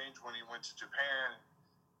huge change when he went to Japan.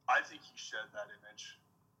 I think he shed that image.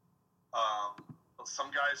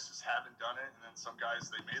 Some guys just haven't done it, and then some guys,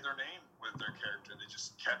 they made their name with their character. They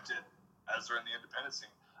just kept it as they're in the independent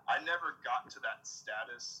scene. I never got to that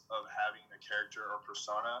status of having a character or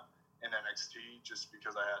persona in NXT just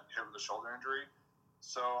because I had hit with a shoulder injury.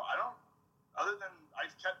 So I don't, other than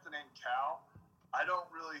I've kept the name Cal, I don't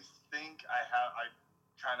really think I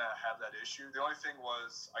kind of have that issue. The only thing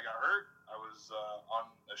was I got hurt. I was on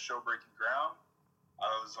a show, Breaking Ground. I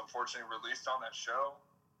was unfortunately released on that show.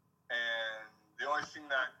 And the only thing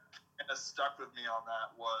that kind of stuck with me on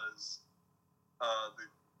that was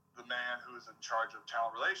the man who was in charge of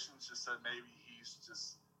talent relations just said maybe he's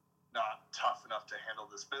just not tough enough to handle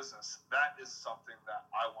this business. That is something that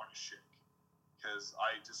I want to shake because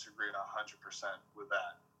I disagree 100% with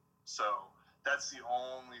that. So that's the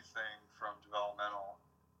only thing from developmental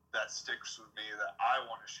that sticks with me that I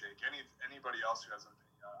want to shake. Anybody else who has an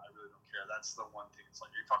opinion, I really don't care. That's the one thing. It's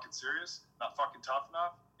like, are you fucking serious? Not fucking tough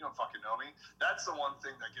enough? You don't fucking know me. That's the one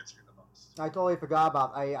thing that gets me the most. I totally forgot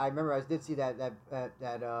about. I remember I did see that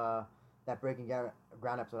Breaking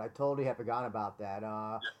Ground episode. I totally had forgotten about that.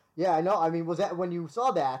 Yeah, I know. I mean, was that when you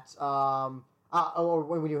saw that? Or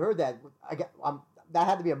when you heard that? That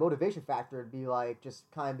had to be a motivation factor to be like,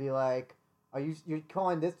 just kind of be like, you're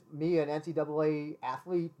calling me an NCAA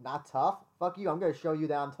athlete not tough? Fuck you! I'm gonna show you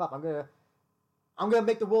that I'm tough. I'm gonna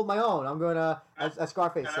make the world my own. I'm gonna, as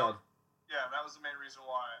Scarface said. That was the main reason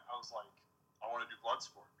why I was like, I want to do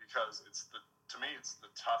Bloodsport because to me it's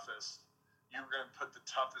the toughest. You're gonna put the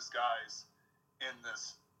toughest guys in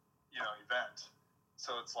this, event.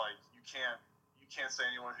 So it's like you can't say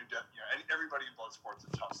anyone who everybody in Bloodsport's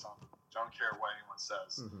a tough son. Don't care what anyone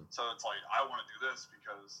says. Mm-hmm. So it's like I want to do this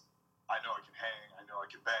because I know I can hang, I know I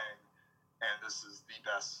can bang, and this is the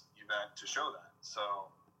best event to show that.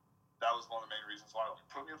 So that was one of the main reasons why I was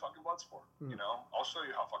like, put me in fucking Bloodsport. Mm-hmm. I'll show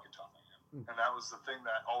you how fucking tough I am. Mm-hmm. And that was the thing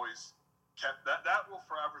that always kept that will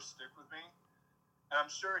forever stick with me. And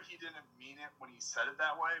I'm sure he didn't mean it when he said it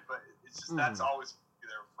that way, but it's just that's always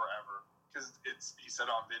be there forever because he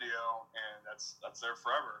said on video, and that's there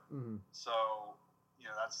forever. Mm-hmm. So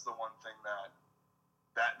that's the one thing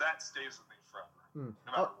that stays with me forever. Mm.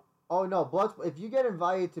 No matter what. Oh no, Bloodsport. If you get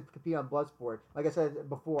invited to compete on Bloodsport, like I said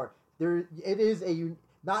before, it is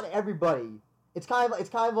not everybody. It's kind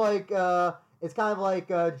of like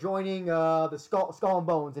joining the Skull and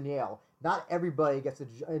Bones in Yale. Not everybody gets to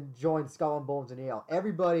join Skull and Bones in Yale.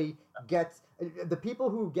 Everybody gets the people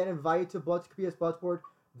who get invited to compete as Bloodsport.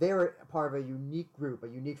 They're part of a unique group, a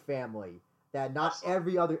unique family that not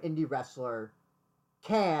every other indie wrestler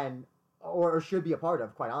can or should be a part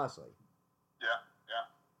of. Quite honestly.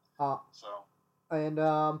 So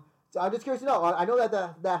I'm just curious to know. I know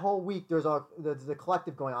that whole week there's a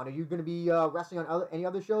collective going on. Are you going to be wrestling on any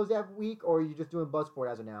other shows that week, or are you just doing Bloodsport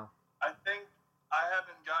as of now? I think I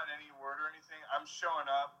haven't gotten any word or anything. I'm showing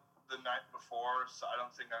up the night before, so I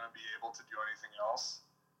don't think I'm going to be able to do anything else,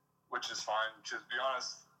 which is fine. Because to be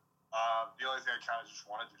honest, the only thing I kind of just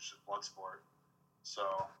want to do is just Bloodsport. So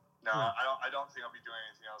no, I don't think I'll be doing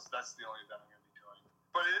anything else. That's the only event I'm going to be doing.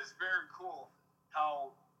 But it is very cool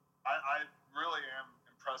how I really am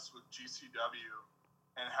impressed with GCW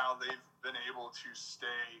and how they've been able to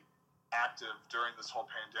stay active during this whole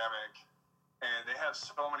pandemic. And they have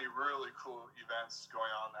so many really cool events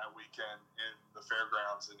going on that weekend in the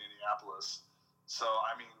fairgrounds in Indianapolis. So,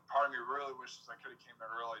 I mean, part of me really wishes I could have came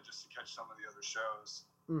there early just to catch some of the other shows.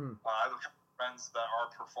 Mm-hmm. I have a couple of friends that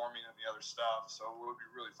are performing in the other stuff, so it would be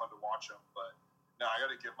really fun to watch them. But no, I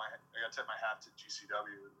got to tip my hat to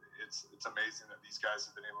GCW. It's amazing that these guys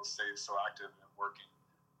have been able to stay so active and working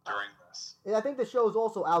during this. And I think the show is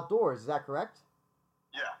also outdoors. Is that correct?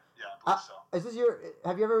 Yeah, I believe so.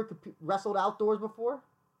 Have you ever wrestled outdoors before?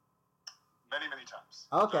 Many times.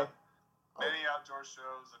 Okay. Many outdoor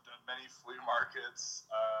shows. I've done many flea markets.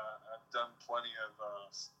 I've done plenty of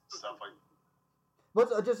stuff like.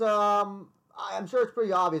 But I'm sure it's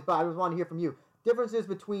pretty obvious, but I just want to hear from you. Differences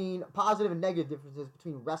between positive and negative differences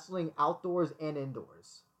between wrestling outdoors and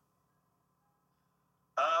indoors.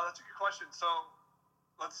 That's a good question. So,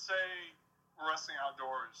 let's say we're wrestling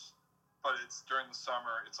outdoors, but it's during the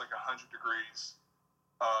summer. It's like 100 degrees.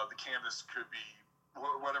 The canvas could be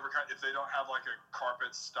whatever kind. If they don't have like a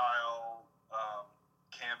carpet style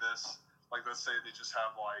canvas, like let's say they just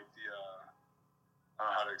have like the I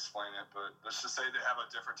don't know how to explain it, but let's just say they have a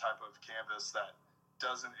different type of canvas that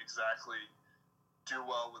doesn't exactly do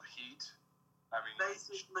well with heat. I mean,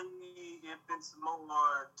 basically, if it's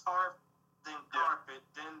more tarp than carpet,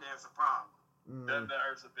 then there's a problem. Then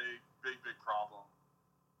there's a big problem.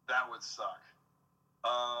 That would suck.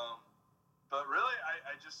 But really,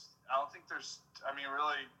 I don't think there's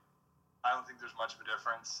much of a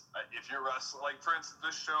difference. If you're wrestling, like for instance,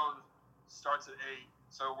 this show starts at 8,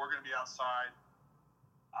 so we're going to be outside.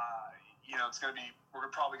 it's going to be,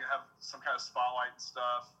 we're probably going to have some kind of spotlight and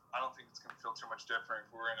stuff. I don't think it's going to feel too much different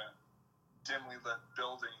if we're in a dimly lit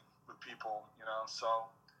building with people, so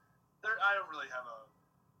I don't really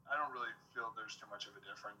feel there's too much of a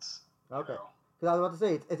difference. Okay. Because I was about to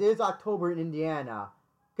say, it is October in Indiana.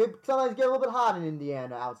 Could sometimes get a little bit hot in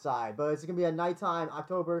Indiana outside, but it's going to be at nighttime.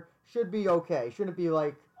 October should be okay. Shouldn't be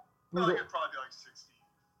like... Well, it could probably be like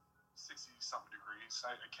 60-something degrees.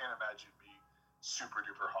 I can't imagine it be super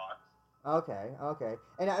duper hot. Okay.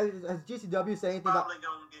 And has GCW said anything about... It's probably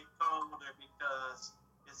going to get colder because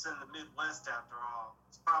it's in the Midwest after all.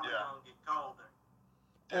 It's probably going to get colder.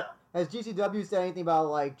 Yeah. Has GCW said anything about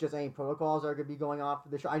like just any protocols that are going to be going on for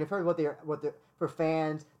the show? I've heard for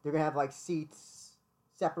fans, they're going to have like seats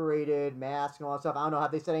separated, masks and all that stuff. I don't know.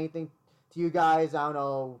 Have they said anything to you guys? I don't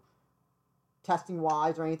know, testing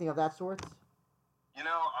wise or anything of that sort?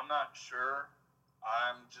 I'm not sure.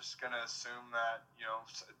 I'm just going to assume that,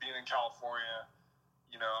 being in California,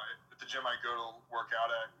 at the gym I go to work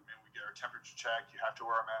out at, we get our temperature checked. You have to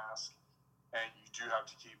wear a mask, and you do have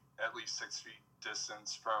to keep at least 6 feet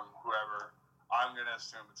distance from whoever. I'm going to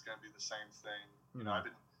assume it's going to be the same thing. I've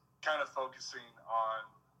been kind of focusing on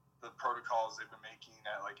the protocols they've been making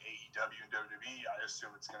at like AEW and WWE. I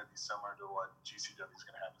assume it's going to be similar to what GCW is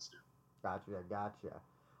going to have us do. Gotcha.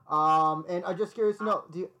 And I'm just curious to know,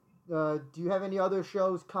 do you have any other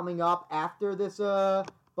shows coming up after this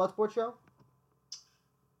Bloodsport show?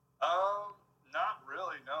 Not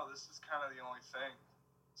really. No, this is kind of the only thing.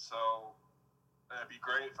 So it'd be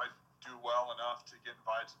great if I do well enough to get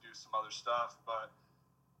invited to do some other stuff. But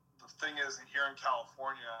the thing is, here in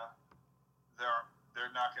California,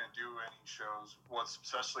 they're not going to do any shows,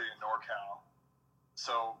 especially in NorCal.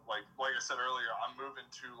 So, like I said earlier, I'm moving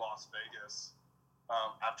to Las Vegas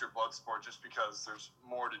after Bloodsport just because there's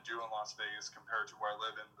more to do in Las Vegas compared to where I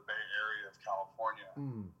live in the Bay Area of California.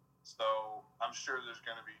 So I'm sure there's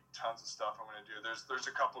going to be tons of stuff I'm going to do. There's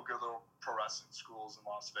a couple good little pro wrestling schools in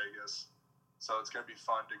Las Vegas. So it's going to be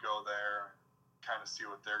fun to go there, kind of see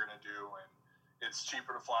what they're going to do. And it's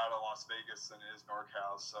cheaper to fly out of Las Vegas than it is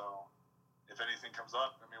NorCal. So if anything comes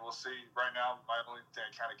up, we'll see. Right now, my only thing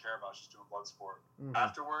I kind of care about is just doing Bloodsport.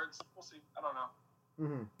 Afterwards, we'll see. I don't know.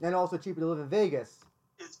 And also cheaper to live in Vegas.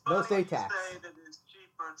 It's no funny state tax. Say that it's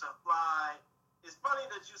cheaper to fly. It's funny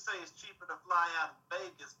that you say it's cheaper to fly out of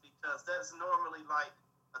Vegas because that's normally like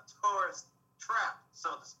a tourist trap,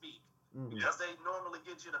 so to speak. Because they normally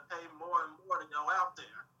get you to pay more and more to go out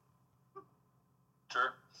there.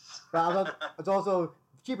 Sure. But it's also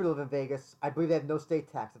cheaper to live in Vegas. I believe they have no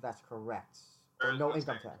state tax, if that's correct. Or no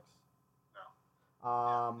income tax.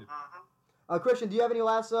 No. Christian, do you have any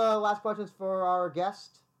last questions for our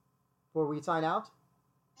guest before we sign out?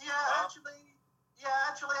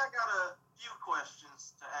 Actually, I got a few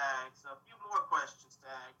questions to ask, a few more questions to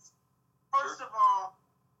ask. First of all,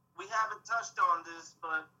 we haven't touched on this,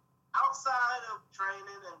 but outside of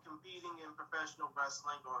training and competing in professional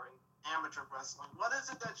wrestling or in amateur wrestling, what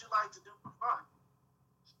is it that you like to do for fun?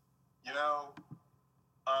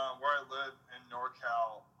 Where I live in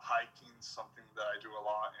NorCal, hiking's something that I do a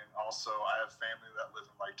lot, and also I have family that live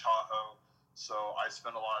in Lake Tahoe, so I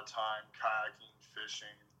spend a lot of time kayaking,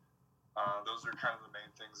 fishing. Those are kind of the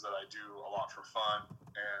main things that I do a lot for fun,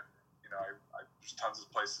 and there's tons of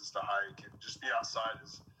places to hike, and just be outside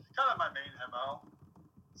is kind of my main MO.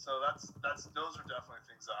 So those are definitely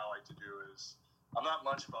things that I like to do. I'm not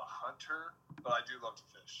much of a hunter, but I do love to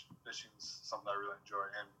fish. Fishing's something I really enjoy,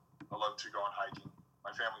 and I love to go on hiking. My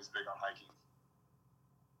family's big on hiking.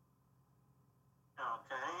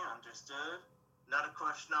 Okay, understood. Another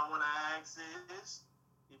question I want to ask is,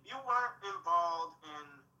 if you weren't involved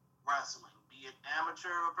in wrestling, be it amateur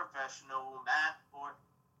or professional, mat or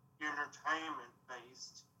entertainment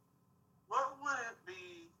based, what would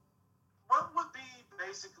be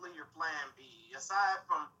basically your plan B, aside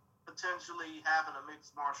from potentially having a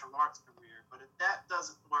mixed martial arts career? But if that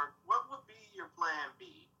doesn't work, what would be your plan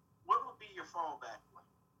B? What would be your fallback plan?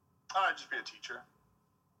 I'd just be a teacher.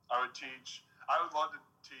 I would teach. I would love to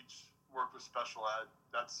teach, work with special ed.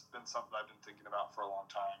 That's been something I've been thinking about for a long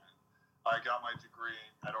time. I got my degree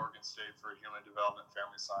at Oregon State for human development,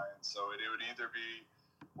 family science. So it would either be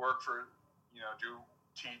work for,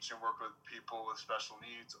 teach and work with people with special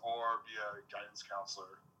needs, or be a guidance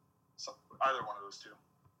counselor. So either one of those two.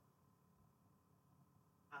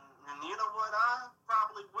 And you know what? I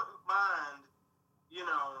probably wouldn't mind,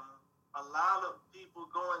 a lot of people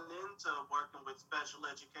going into working with special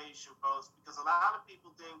education folks, because a lot of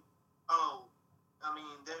people think,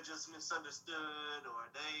 they're just misunderstood,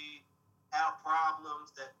 or they have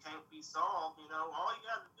problems that can't be solved. All you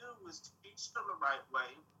got to do is teach them the right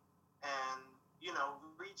way, and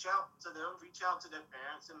reach out to them, reach out to their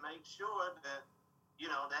parents, and make sure that,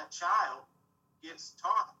 that child gets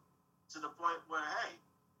taught to the point where, hey,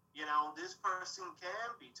 this person can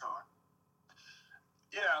be taught.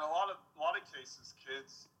 Yeah, in a lot of cases,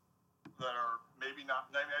 kids that are maybe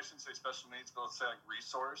I shouldn't say special needs, but let's say like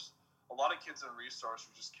resource. A lot of kids in resource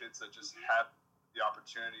are just kids that just have the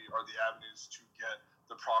opportunity or the avenues to get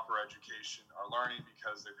the proper education or learning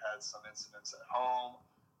because they've had some incidents at home.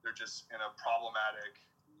 They're just in a problematic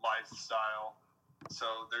lifestyle.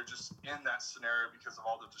 So they're just in that scenario because of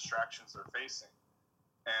all the distractions they're facing.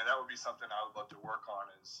 And that would be something I would love to work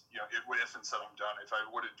on is, if and said I'm done, if I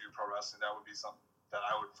wouldn't do pro wrestling, that would be something that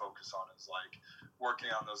I would focus on is like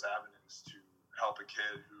working on those avenues to help a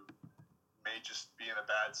kid who may just be in a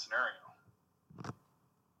bad scenario.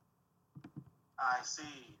 I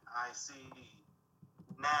see.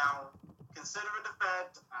 Now, considering the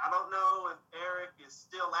fact, I don't know if Eric is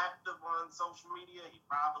still active on social media. He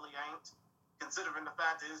probably ain't. Considering the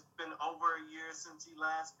fact that it's been over a year since he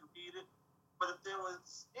last competed. But if there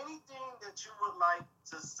was anything that you would like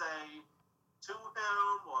to say to him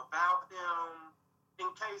or about him, in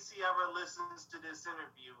case he ever listens to this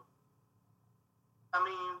interview, I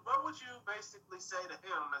mean, what would you basically say to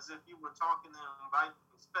him as if you were talking to him right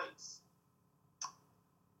in space?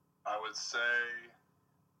 I would say,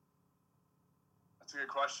 that's a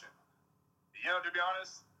good question. To be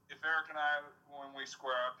honest, if Eric and I, when we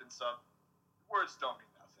square up and stuff, words don't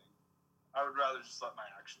mean nothing. I would rather just let my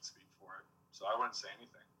actions speak for it. So I wouldn't say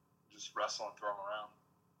anything. Just wrestle and throw him around.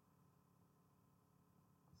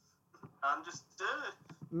 Understood.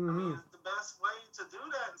 Mm-hmm. I mean, it's the best way to do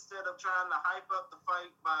that instead of trying to hype up the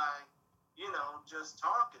fight by, just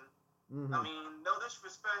talking. Mm-hmm. I mean, no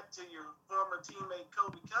disrespect to your former teammate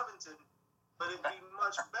Kobe Covington, but it'd be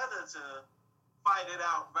much better to fight it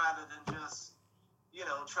out rather than just,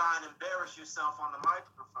 try and embarrass yourself on the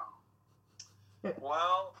microphone.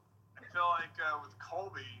 Well, I feel like with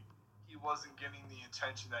Colby, he wasn't getting the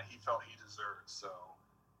attention that he felt he deserved. So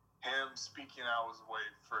him speaking out was a way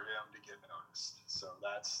for him to get noticed. So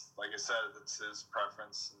that's, like I said, that's his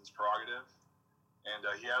preference and his prerogative. And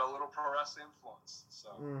he had a little pro wrestling influence.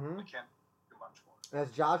 So I can't do much for it.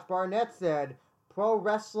 As Josh Barnett said, pro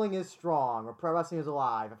wrestling is strong, or pro wrestling is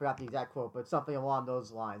alive. I forgot the exact quote, but something along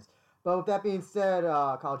those lines. But with that being said,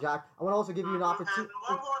 Kyle Jack, I want to also give you an opportunity.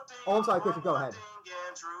 One more thing. Oh, I'm sorry, Christian, go ahead.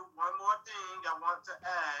 Andrew, one more thing I want to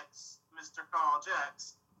ask Mr. Carl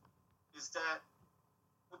Jacks is that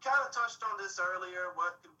we kind of touched on this earlier.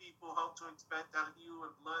 What can people hope to expect out of you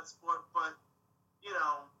in Bloodsport? But,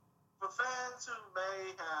 for fans who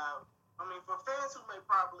may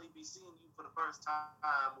probably be seeing you for the first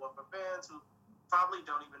time, or for fans who probably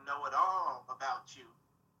don't even know at all about you,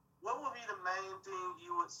 what would be the main thing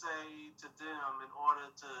you would say to them in order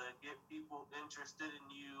to get people interested in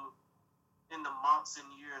you in the months and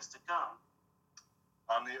years to come?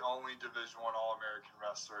 I'm the only Division I All-American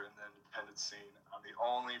wrestler in the independent scene. I'm the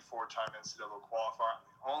only 4-time NCAA qualifier. I'm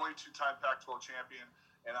the only 2-time Pac-12 champion,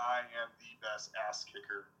 and I am the best ass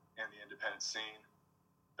kicker in the independent scene.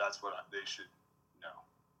 That's what they should know.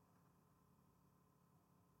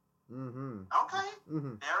 Mm-hmm. Okay,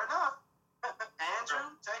 fair enough.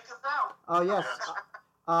 Andrew, take us out. Oh, yes.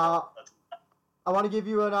 I want to give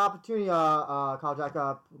you an opportunity, Kyle Jack,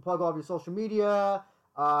 plug all of your social media.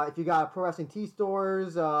 If you got Pro Wrestling T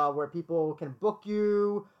stores where people can book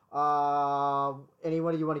you,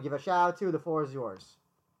 anyone you want to give a shout out to, the floor is yours.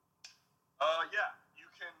 Yeah, you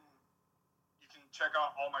can check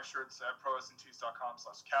out all my shirts at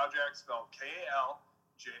prowrestlingtees.com/Kaljak, spelled Kaljak.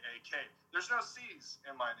 There's no C's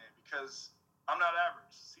in my name because I'm not average.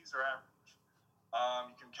 C's are average.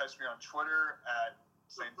 You can catch me on Twitter at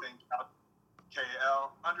same thing,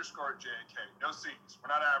 KL_JAK. No C's.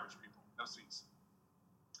 We're not average people. No C's.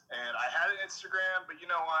 And I had an Instagram, but you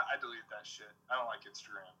know what? I deleted that shit. I don't like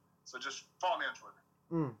Instagram. So just follow me on Twitter.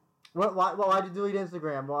 Why did you delete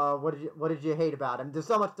Instagram? What did you hate about it? There's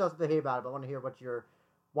so much stuff to hate about it, but I want to hear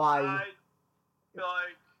why. I feel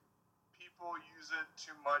like people use it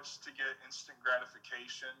too much to get instant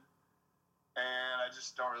gratification, and I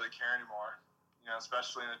just don't really care anymore.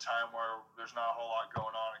 Especially in a time where there's not a whole lot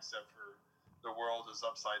going on except for the world is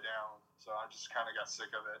upside down. So I just kind of got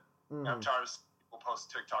sick of it. I'm tired of people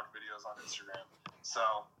post TikTok videos on Instagram. So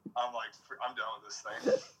I'm like, I'm done with this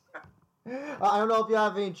thing. I don't know if you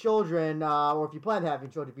have any children, or if you plan to have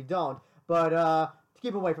any children. If you don't, but to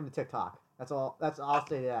keep away from the TikTok. That's all. I'll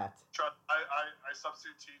say that. I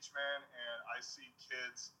substitute teach, man, and I see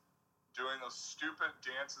kids doing those stupid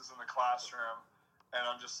dances in the classroom, and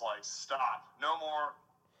I'm just like, stop! No more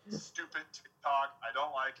stupid TikTok. I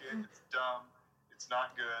don't like it. It's dumb. It's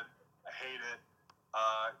not good. I hate it.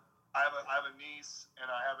 I have a niece, and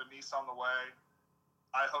I have a niece on the way.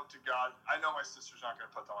 I hope to God. I know my sister's not going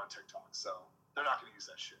to put them on TikTok, so they're not going to use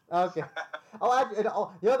that shit. Okay. The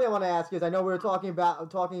other thing I want to ask is, I know we were talking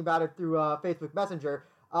about it through Facebook Messenger.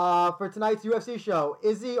 For tonight's UFC show,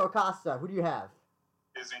 Izzy or Costa? Who do you have?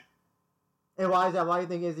 Izzy. And why is that? Why do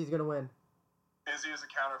you think Izzy's going to win? Izzy is a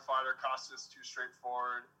counter fighter. Costa's too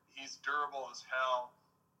straightforward. He's durable as hell,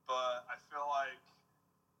 but I feel like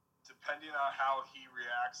depending on how he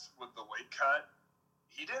reacts with the weight cut,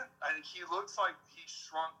 he looks like he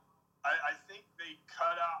shrunk. I think they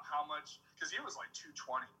cut out how much, because he was like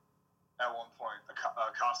 220 at one point.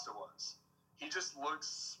 Costa was. He just looks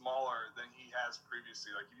smaller than he has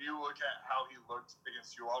previously. Like, if you look at how he looked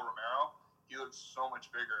against Yoel Romero, he looks so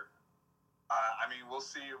much bigger. I mean, we'll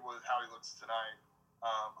see with how he looks tonight.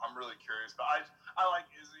 I'm really curious, but I like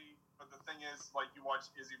Izzy. But the thing is, like, you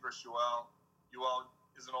watch Izzy versus Yoel. Yoel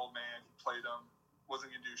is an old man. He played him.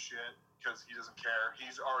 Wasn't gonna do shit because he doesn't care.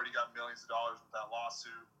 He's already got millions of dollars with that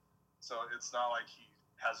lawsuit, so it's not like he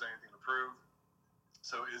has anything to prove.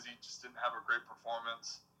 So Izzy just didn't have a great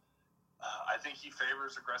performance. I think he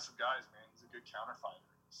favors aggressive guys, man. He's a good counter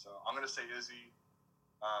fighter. So I'm gonna say Izzy.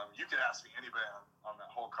 You could ask me anybody on that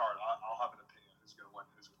whole card. I'll have an opinion who's going to win,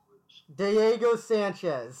 who's going to lose. Diego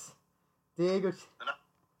Sanchez. I'm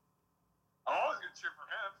always going to cheer for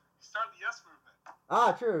him. He started the Yes movement.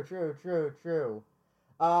 True.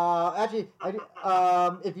 Actually,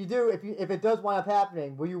 if it does wind up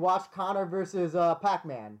happening, will you watch Conor versus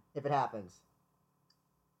Pac-Man if it happens?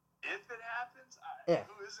 If it happens,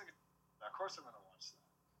 who isn't? Of course, I'm going to watch that.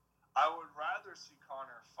 I would rather see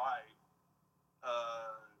Conor fight.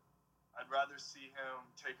 I'd rather see him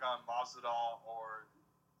take on Masvidal or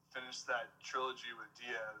finish that trilogy with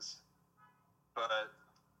Diaz. But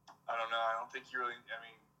I don't know. I don't think he really. I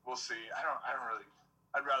mean, we'll see. I don't really.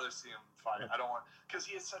 I'd rather see him fight. I don't want, because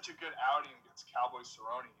he had such a good outing against Cowboy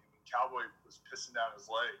Cerrone. I mean, Cowboy was pissing down his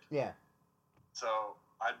leg. Yeah. So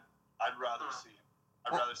I'd rather see him.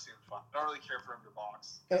 I'd rather see him fight. I don't really care for him to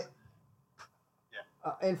box.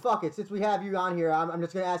 And fuck it, since we have you on here, I'm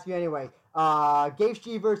just gonna ask you anyway.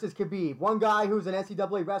 Gaethje versus Khabib. One guy who's an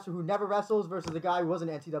NCAA wrestler who never wrestles versus a guy who was an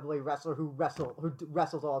NCAA wrestler who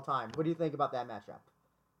wrestles all the time. What do you think about that matchup?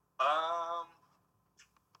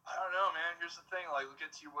 I don't know, man. Here's the thing. Like, look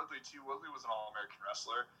at T. Woodley. T. Woodley was an All-American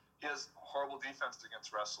wrestler. He has horrible defense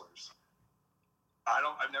against wrestlers.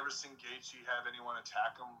 I've never seen Gaethje have anyone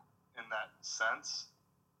attack him in that sense.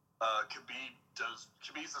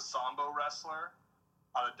 Khabib's a Sambo wrestler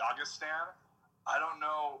out of Dagestan. I don't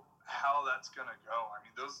know how that's going to go. I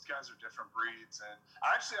mean, those guys are different breeds. And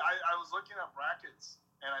I was looking at brackets,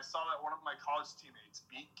 and I saw that one of my college teammates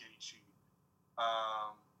beat Gaethje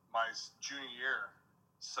my junior year.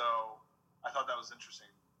 So I thought that was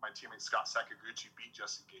interesting. My teammate Scott Sakaguchi beat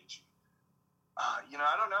Justin Gaethje. I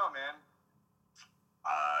don't know, man.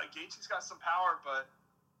 Gaethje's got some power, but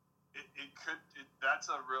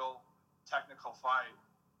that's a real technical fight.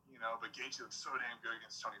 But Gaethje looks so damn good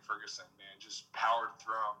against Tony Ferguson, man. Just powered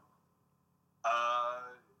through him.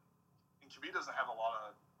 And Khabib doesn't have a lot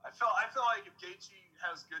of. I feel like if Gaethje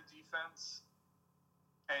has good defense,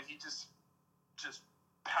 and he just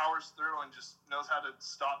powers through and just knows how to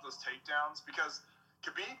stop those takedowns, because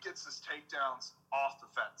Khabib gets his takedowns off the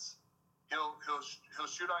fence. He'll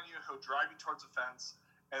shoot on you. He'll drive you towards the fence,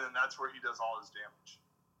 and then that's where he does all his damage.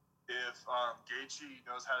 If Gaethje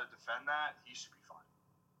knows how to defend that, he should be fine.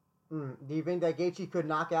 Do you think that Gaethje could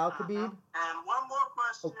knock out Khabib? And one more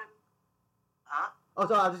question.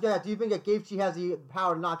 Sorry, I was just gonna. Do you think that Gaethje has the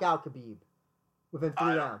power to knock out Khabib within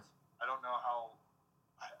 3 rounds? I don't know how.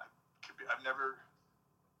 Khabib, I've never.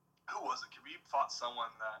 Who was it? Khabib fought someone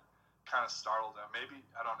that kind of startled him. Maybe,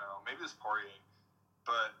 I don't know. Maybe it was Poirier.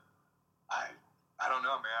 But I don't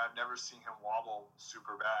know, man. I've never seen him wobble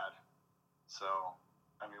super bad. So,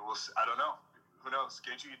 I mean, we'll see. I don't know. Who knows?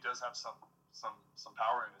 Gaethje does have some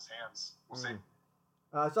power in his hands. We'll see.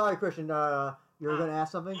 Sorry, Christian. You were going to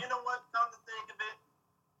ask something? You know what? Come to think of it,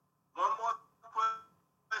 one more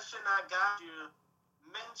question I got. You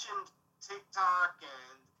mentioned TikTok,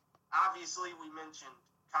 and obviously we mentioned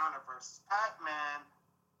Conor versus Pac-Man,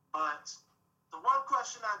 but the one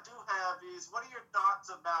question I do have is, what are your thoughts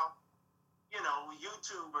about,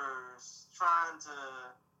 YouTubers trying to,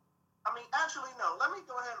 actually, no, let me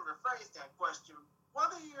go ahead and rephrase that question. What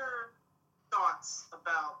are your thoughts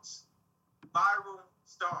about viral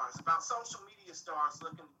stars, about social media stars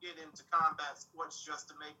looking to get into combat sports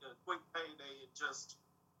just to make a quick payday and just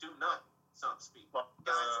do nothing, so to speak?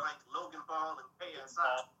 Guys like Logan Paul and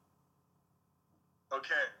KSI.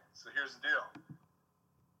 Okay, so here's the deal.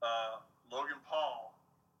 Logan Paul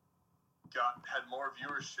had more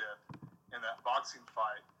viewership in that boxing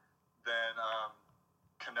fight than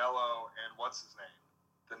Canelo and what's his name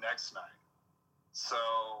the next night. So,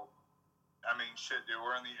 I mean, shit, dude,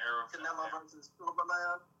 we're in the era of Canelo versus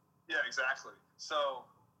Superman. Yeah, exactly. So,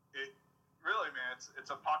 it really, man,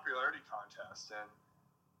 it's a popularity contest, and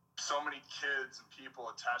so many kids and people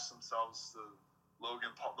attach themselves to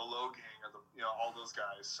Logan Paul, the Low Gang, or all those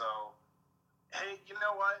guys. So, hey, you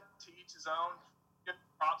know what? To each his own. Give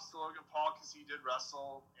props to Logan Paul because he did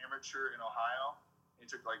wrestle amateur in Ohio. He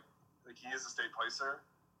took like he is a state placer.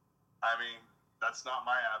 I mean, that's not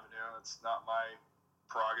my avenue. It's not my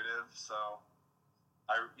prerogative. So,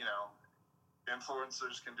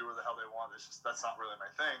 influencers can do what the hell they want. That's not really my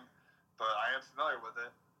thing. But I am familiar with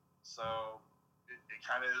it. So it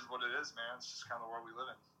kind of is what it is, man. It's just kind of the world we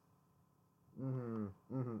live in.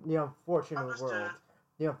 The unfortunate world.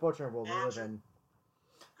 The unfortunate world we live in.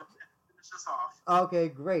 Okay,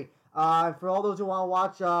 great. For all those who want to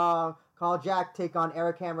watch Kyle Jack take on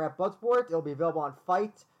Eric Hammer at Bloodsport, it'll be available on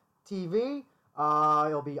Fight TV.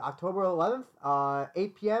 It'll be October 11th,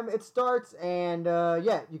 8 p.m. it starts, and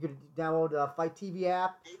you could download the Fight TV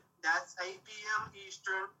app. That's 8 p.m.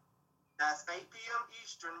 Eastern. That's 8 p.m.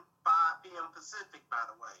 Eastern, 5 p.m. Pacific, by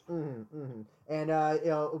the way. And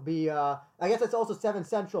it'll be, I guess it's also 7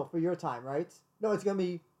 Central for your time, right? No, it's going to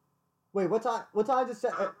be, wait, what time is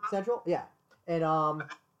it Central? Yeah. And, yeah,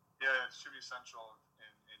 it should be Central in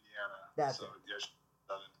Indiana. That's so, it.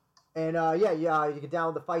 Yeah, 7. And, you can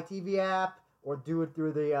download the Fight TV app or do it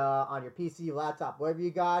through the, on your PC, laptop, whatever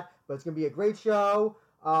you got. But it's going to be a great show.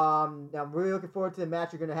 I'm really looking forward to the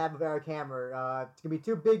match you're going to have with Eric Hammer. It's going to be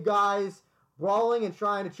two big guys brawling and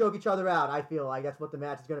trying to choke each other out. I feel like that's what the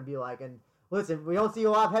match is going to be like. And listen, we don't see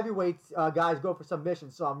a lot of heavyweights guys go for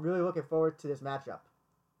submissions, so I'm really looking forward to this matchup.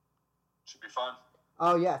 Should be fun.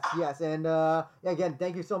 Oh, yes. And, again,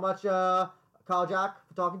 thank you so much, Kyle Jack,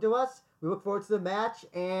 for talking to us. We look forward to the match,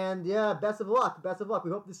 and, best of luck.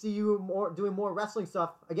 We hope to see you doing more wrestling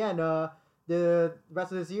stuff, again, the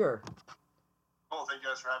rest of this year. Cool, thank you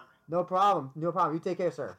guys for having me. No problem. You take care, sir.